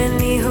too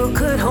many who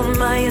could hold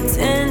my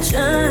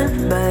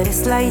attention, but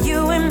it's like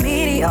you and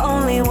me, the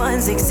only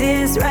ones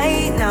exist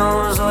right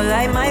now. So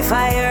light my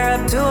fire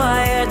up to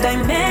higher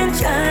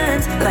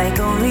dimensions, like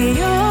only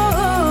you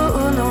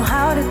know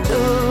how to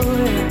do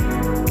it.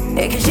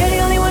 Yeah, cause you're the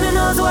only one who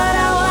knows what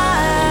I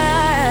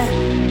want,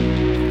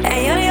 and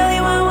you're the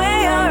only one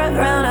when you're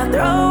around. I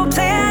throw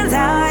plans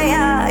out,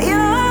 yeah, you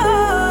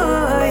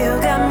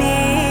got me.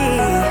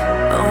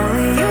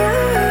 Only you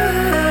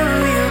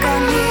got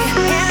me.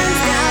 Hands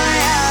down,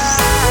 yeah.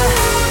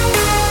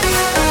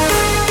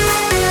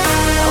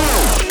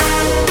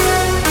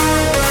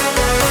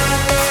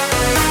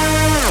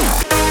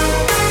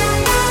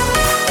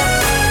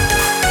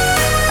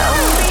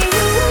 Only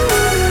you got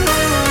me.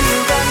 You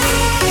got me.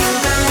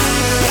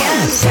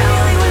 Hands down. You're the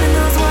only one who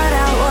knows what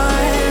I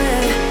want,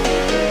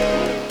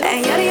 and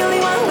you're the only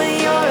one when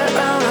you're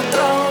around. I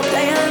throw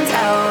plans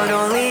out.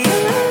 Only you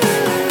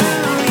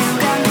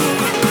got me.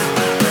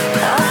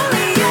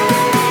 Only you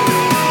got me.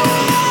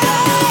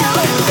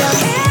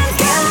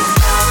 Hands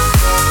down.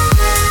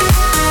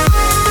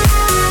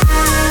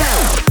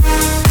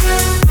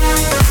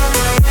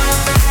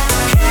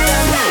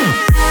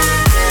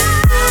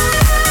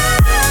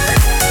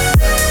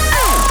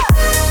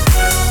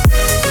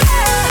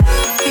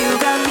 You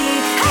got me.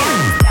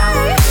 Hands down.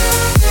 You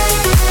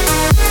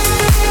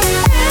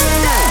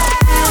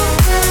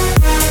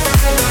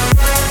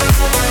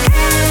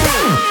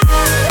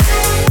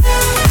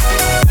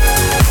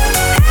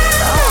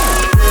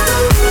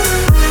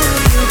got me.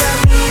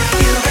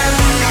 You got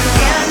me.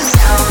 Hands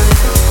down.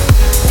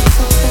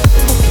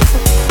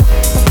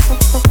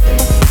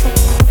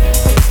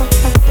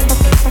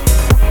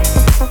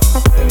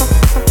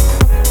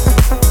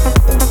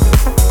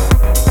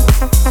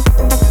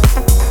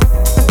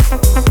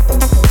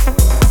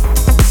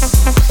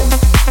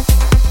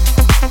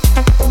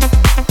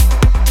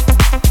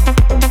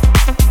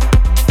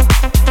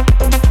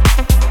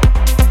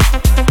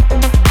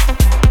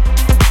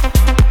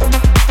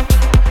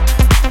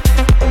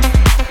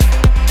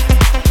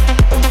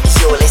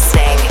 You're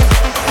listening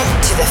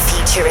to the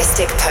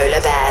Futuristic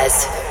Polar Bears.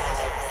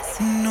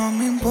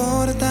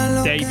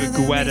 David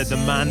Guetta, the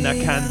man that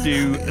can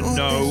do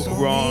no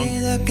wrong.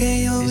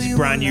 His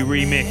brand new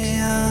remix.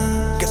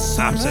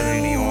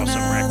 Absolutely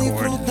awesome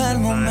record. The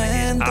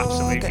man is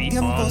absolutely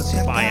on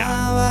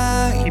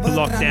fire. Keep it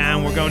locked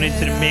down. We're going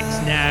into the mix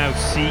now.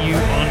 See you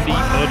on the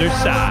other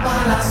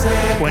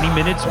side. 20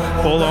 minutes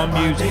full on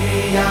music.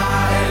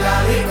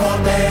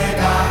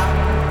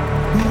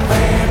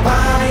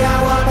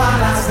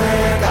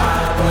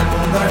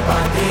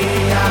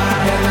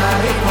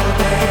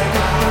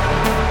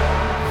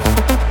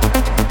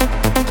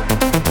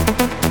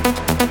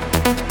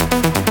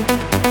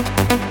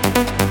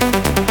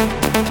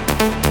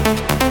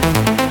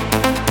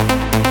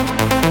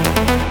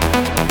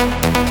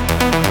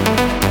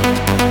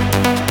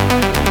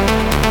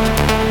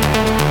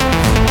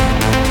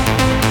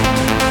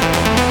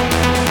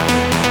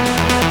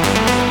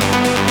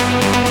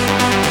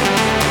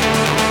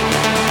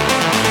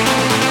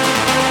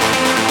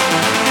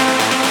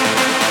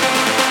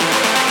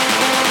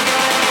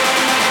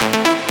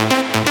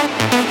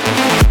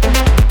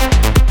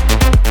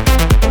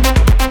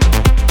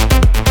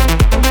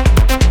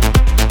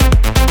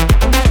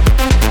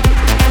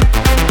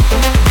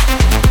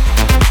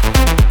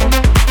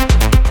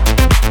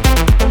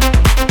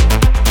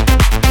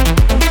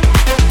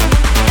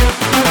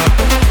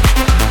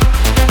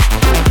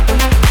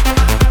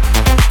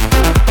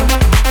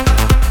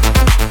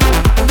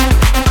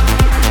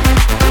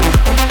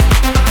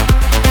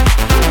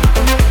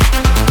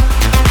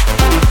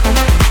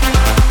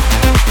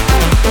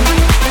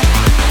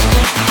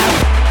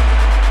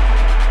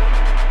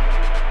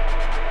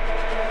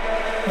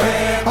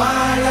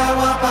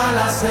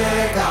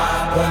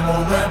 todo el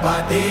mundo en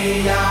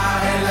patilla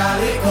en la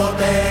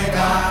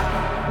discoteca.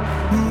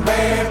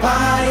 Pepa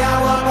y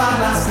agua para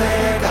la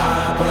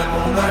seca, todo el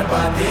mundo en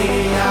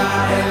patilla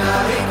en la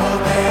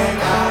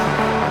discoteca.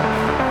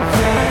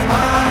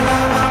 Pepa y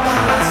agua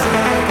para la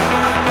seca,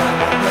 todo el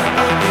mundo en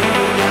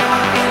patilla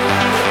en la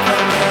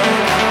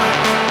discoteca.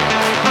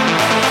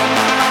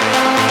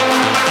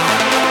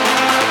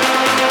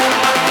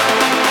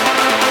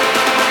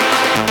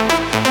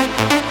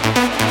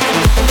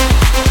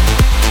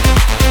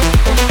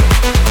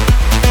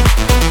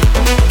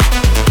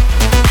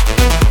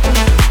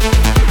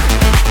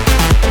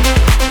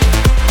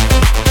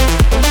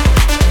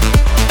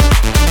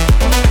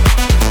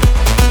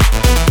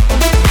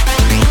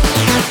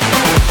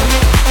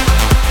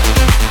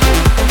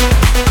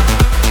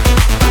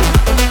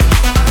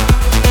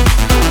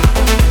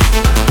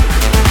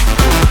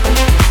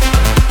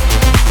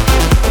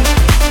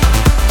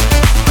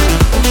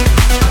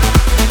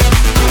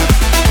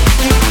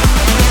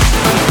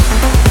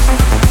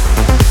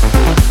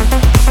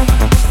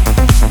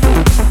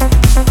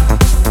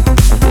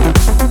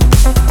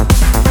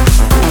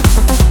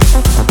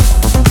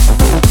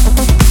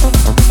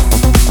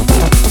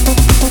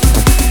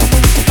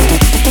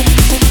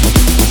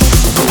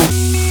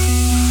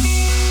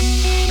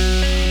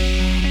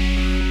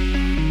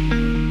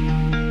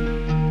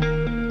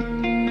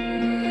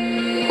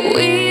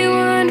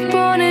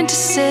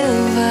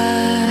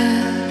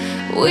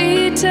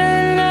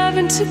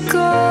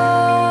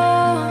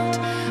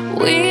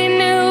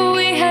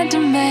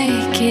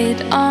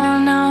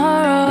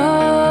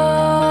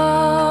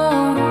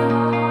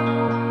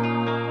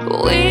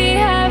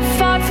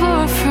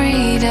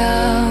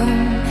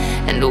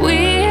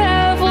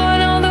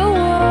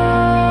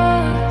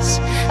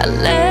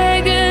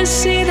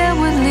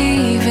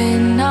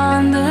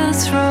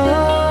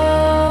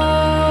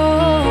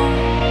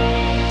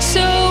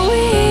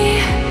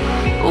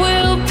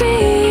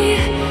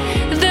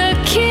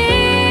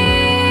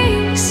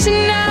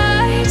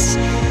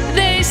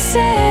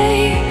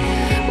 Say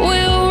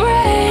we'll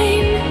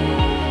reign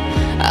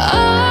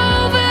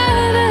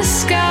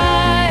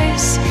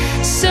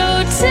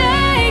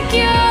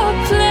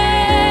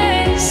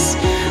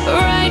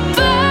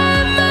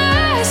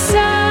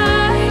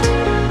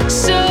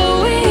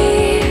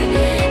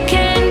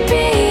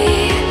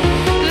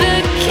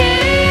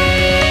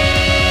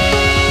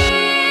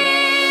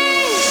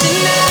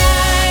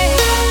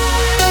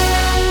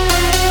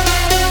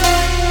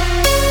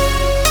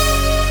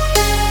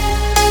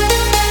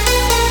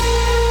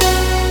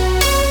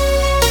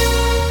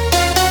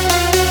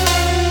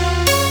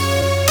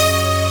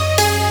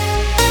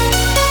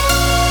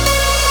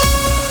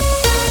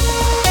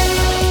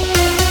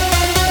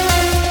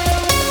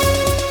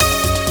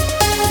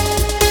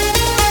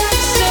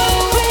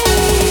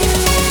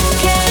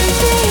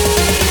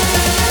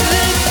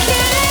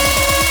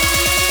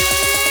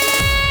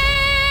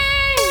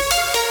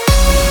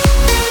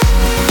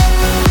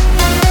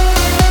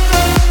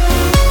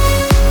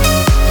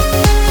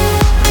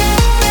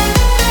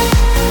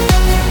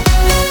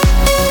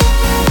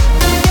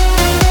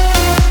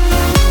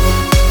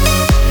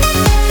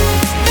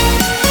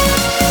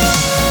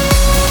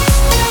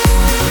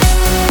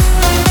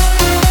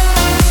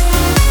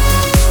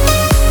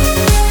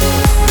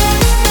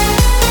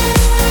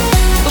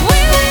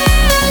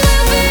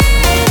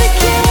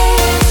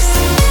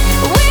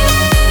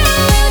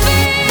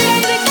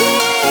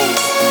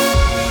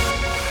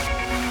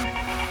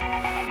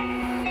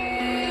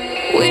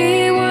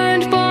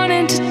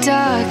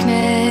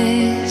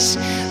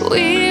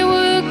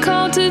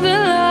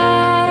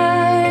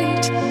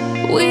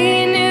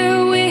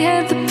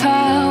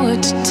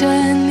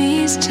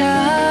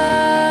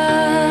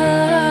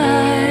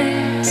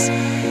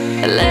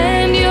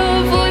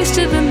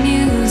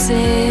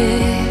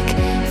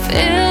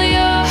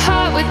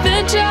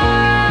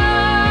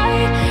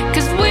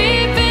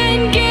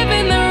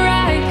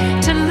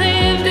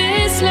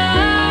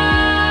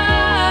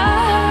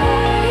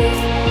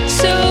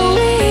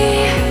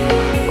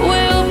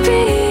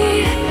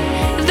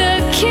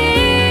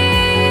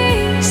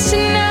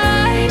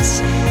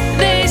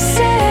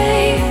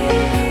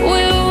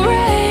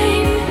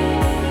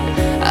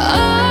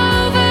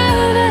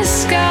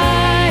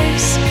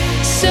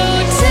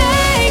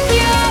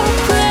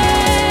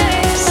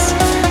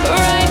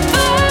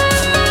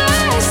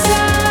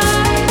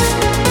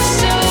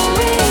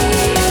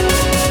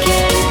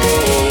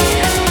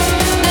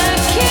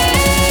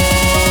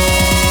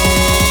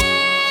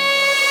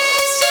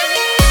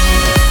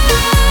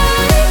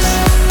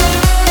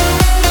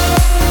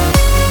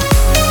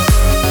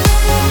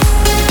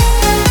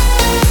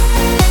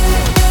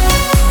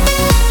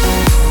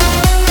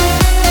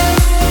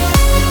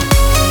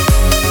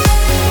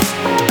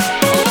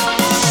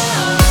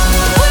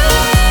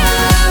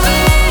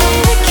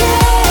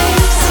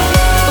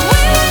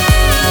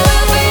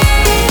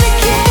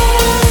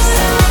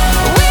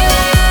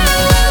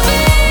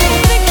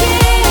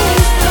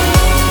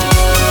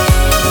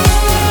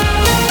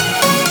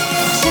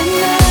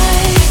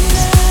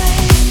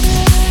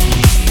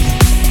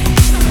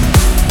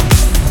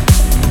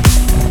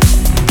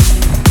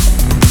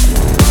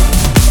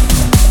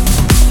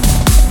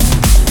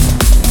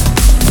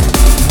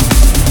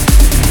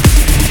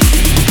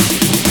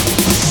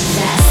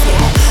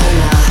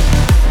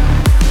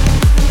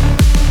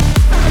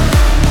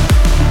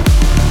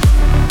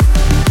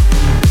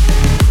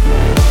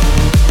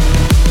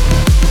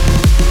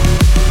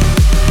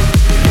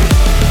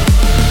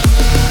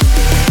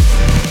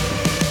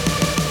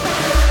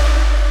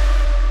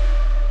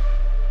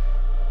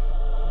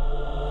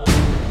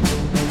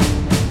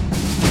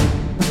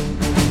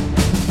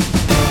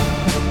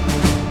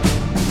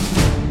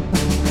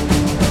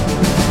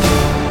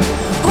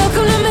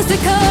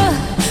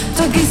Mythica,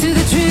 talking through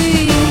the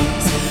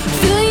trees,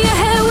 filling your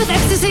head with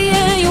ecstasy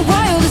and your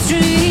wildest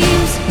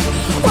dreams.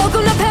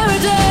 Welcome to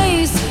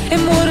paradise,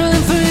 immortal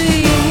and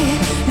free.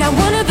 Now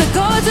one of the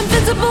gods,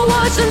 invincible,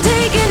 watch them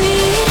taking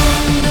it.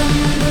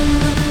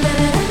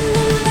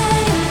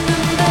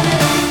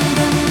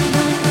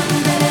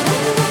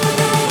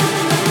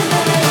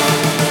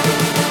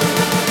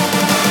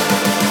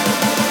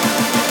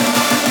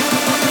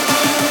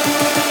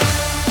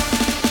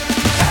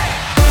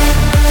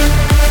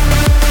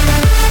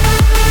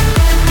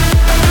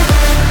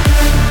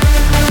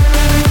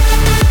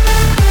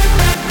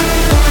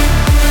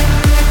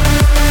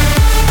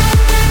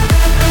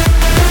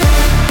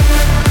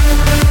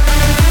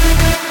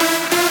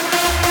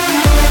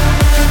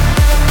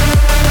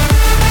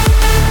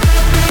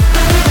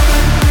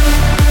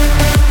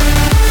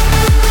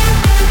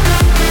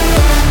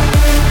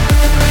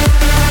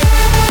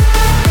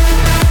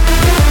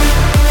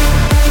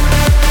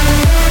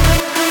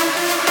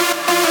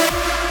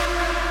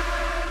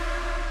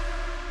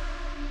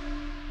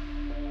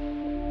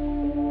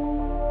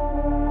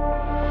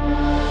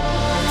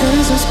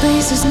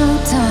 There's no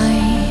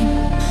time.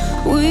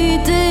 We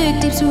dig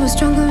deep so we're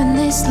stronger in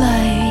this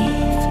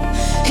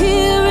life.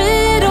 Hear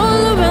it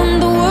all around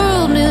the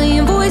world.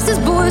 Million voices,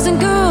 boys and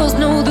girls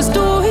know the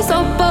stories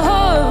of our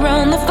heart.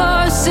 Round the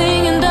fire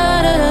singing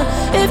da-da-da.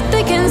 If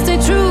they can stay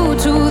true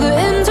to the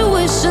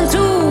intuition,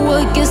 to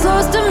what gets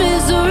lost in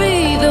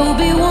misery, there'll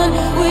be one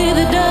with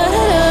a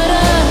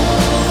da-da-da-da.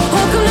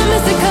 Welcome to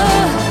Mythica,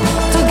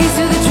 talking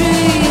through the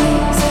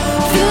trees,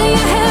 filling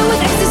your head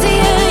with ecstasy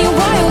and your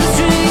wildest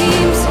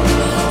dreams.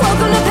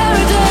 Welcome to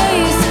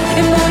paradise,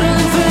 immortal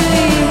and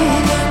free.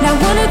 Now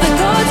one of the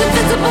gods,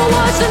 invincible,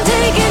 watch them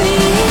taking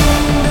it.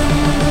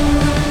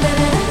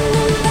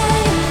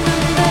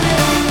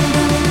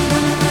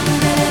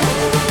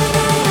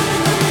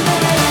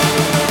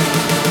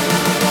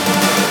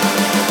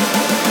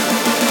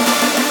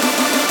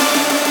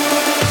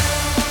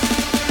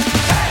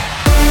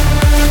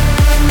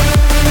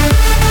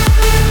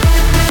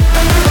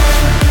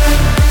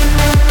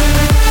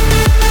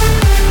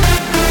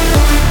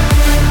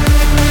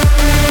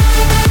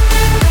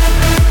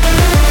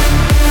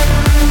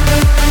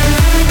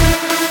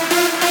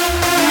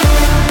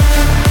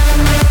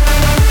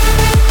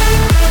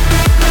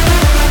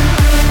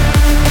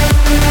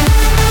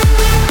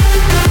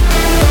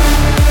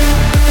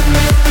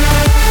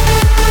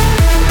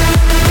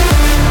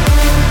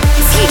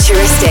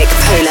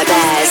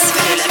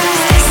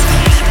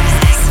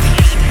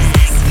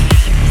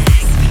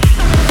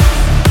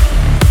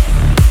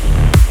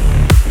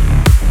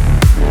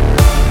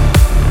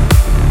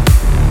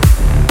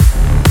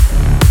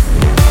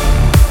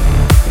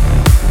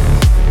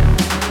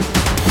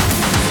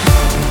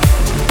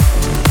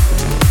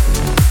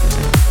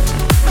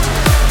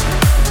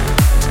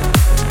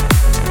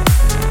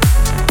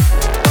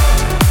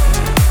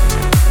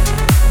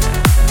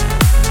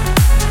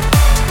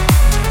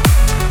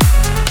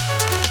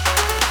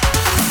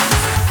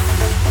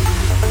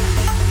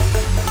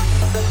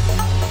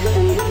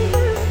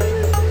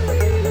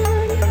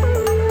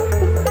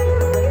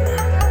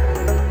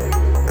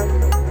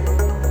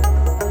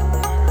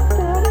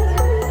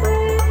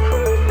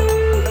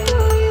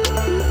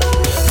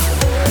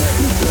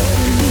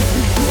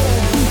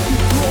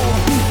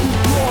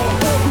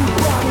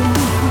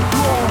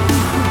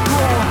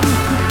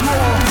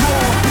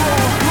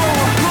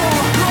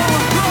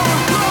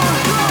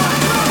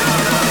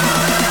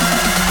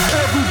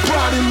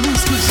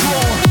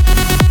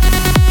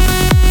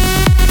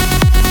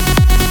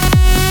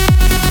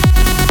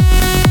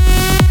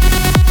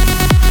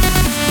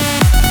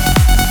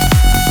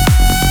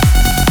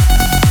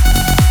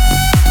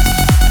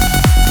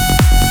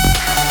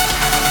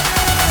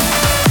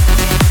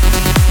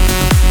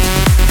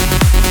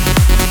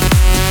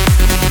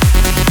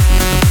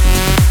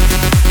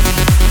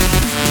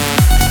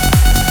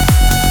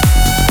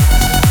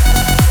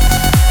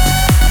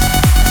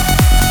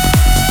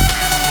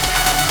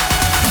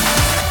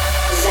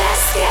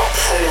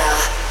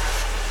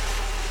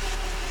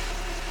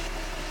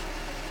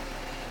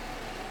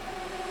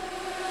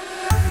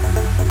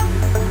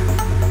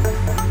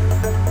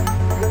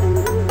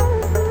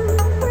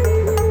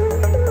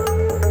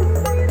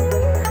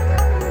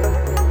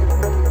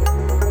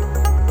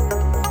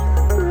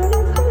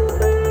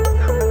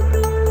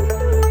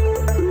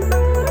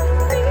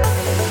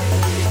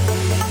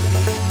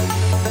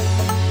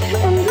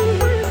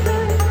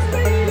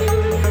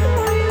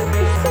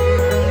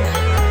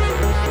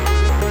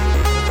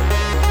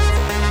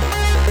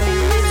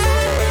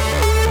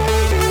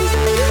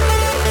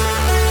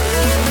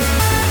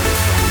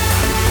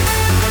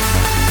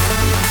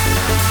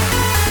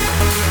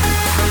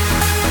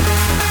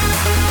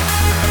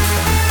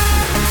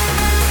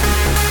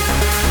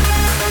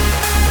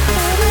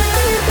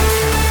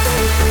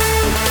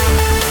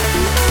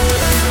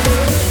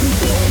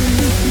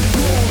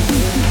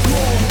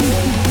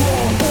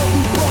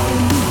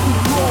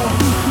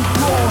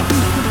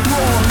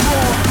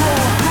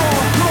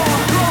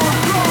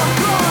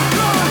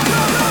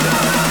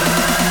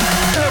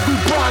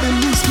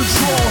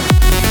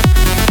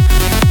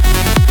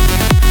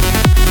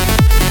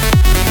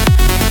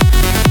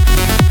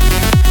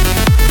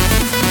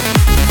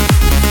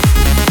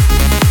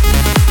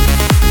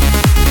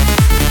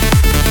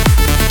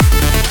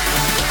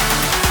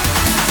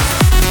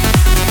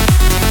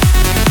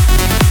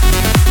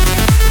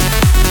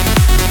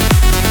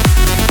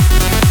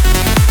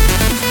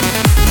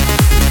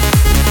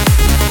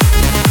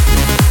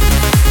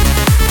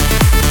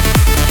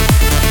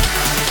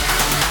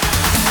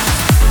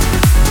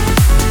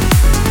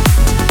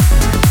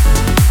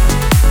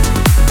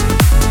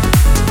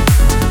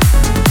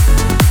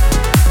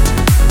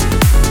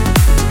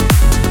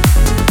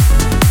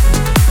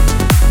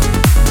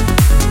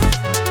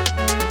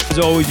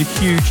 always, a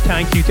huge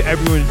thank you to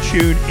everyone who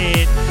tuned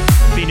in,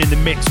 been in the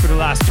mix for the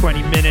last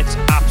 20 minutes.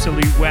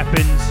 Absolute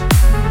weapons.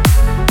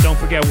 Don't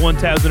forget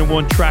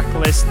 1001 track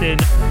listing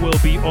will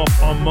be up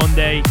on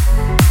Monday.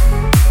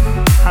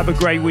 Have a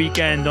great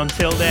weekend.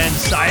 Until then,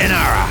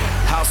 sayonara.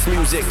 House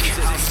music.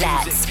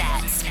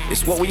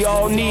 It's what we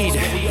all need.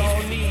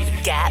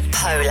 Get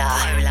polar.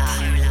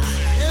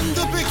 In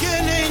the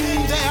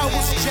beginning, there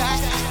was Jack.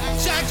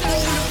 Jack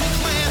owner the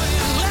clan.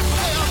 Let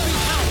there be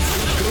house.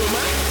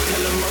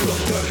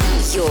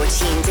 You're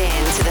tuned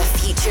in to the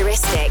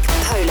futuristic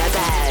Polar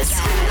Bears.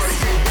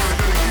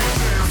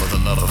 For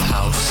the love of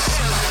house,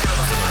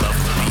 for the love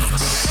of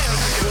beats.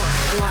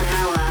 1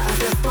 hour of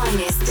the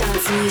finest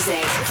dance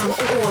music from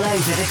all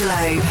over the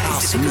globe.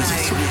 House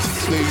music.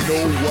 They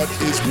know what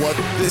is what.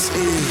 This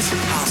is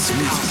house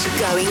music.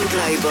 Going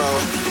global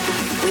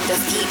with the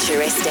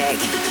futuristic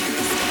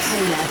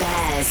Polar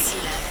Bears.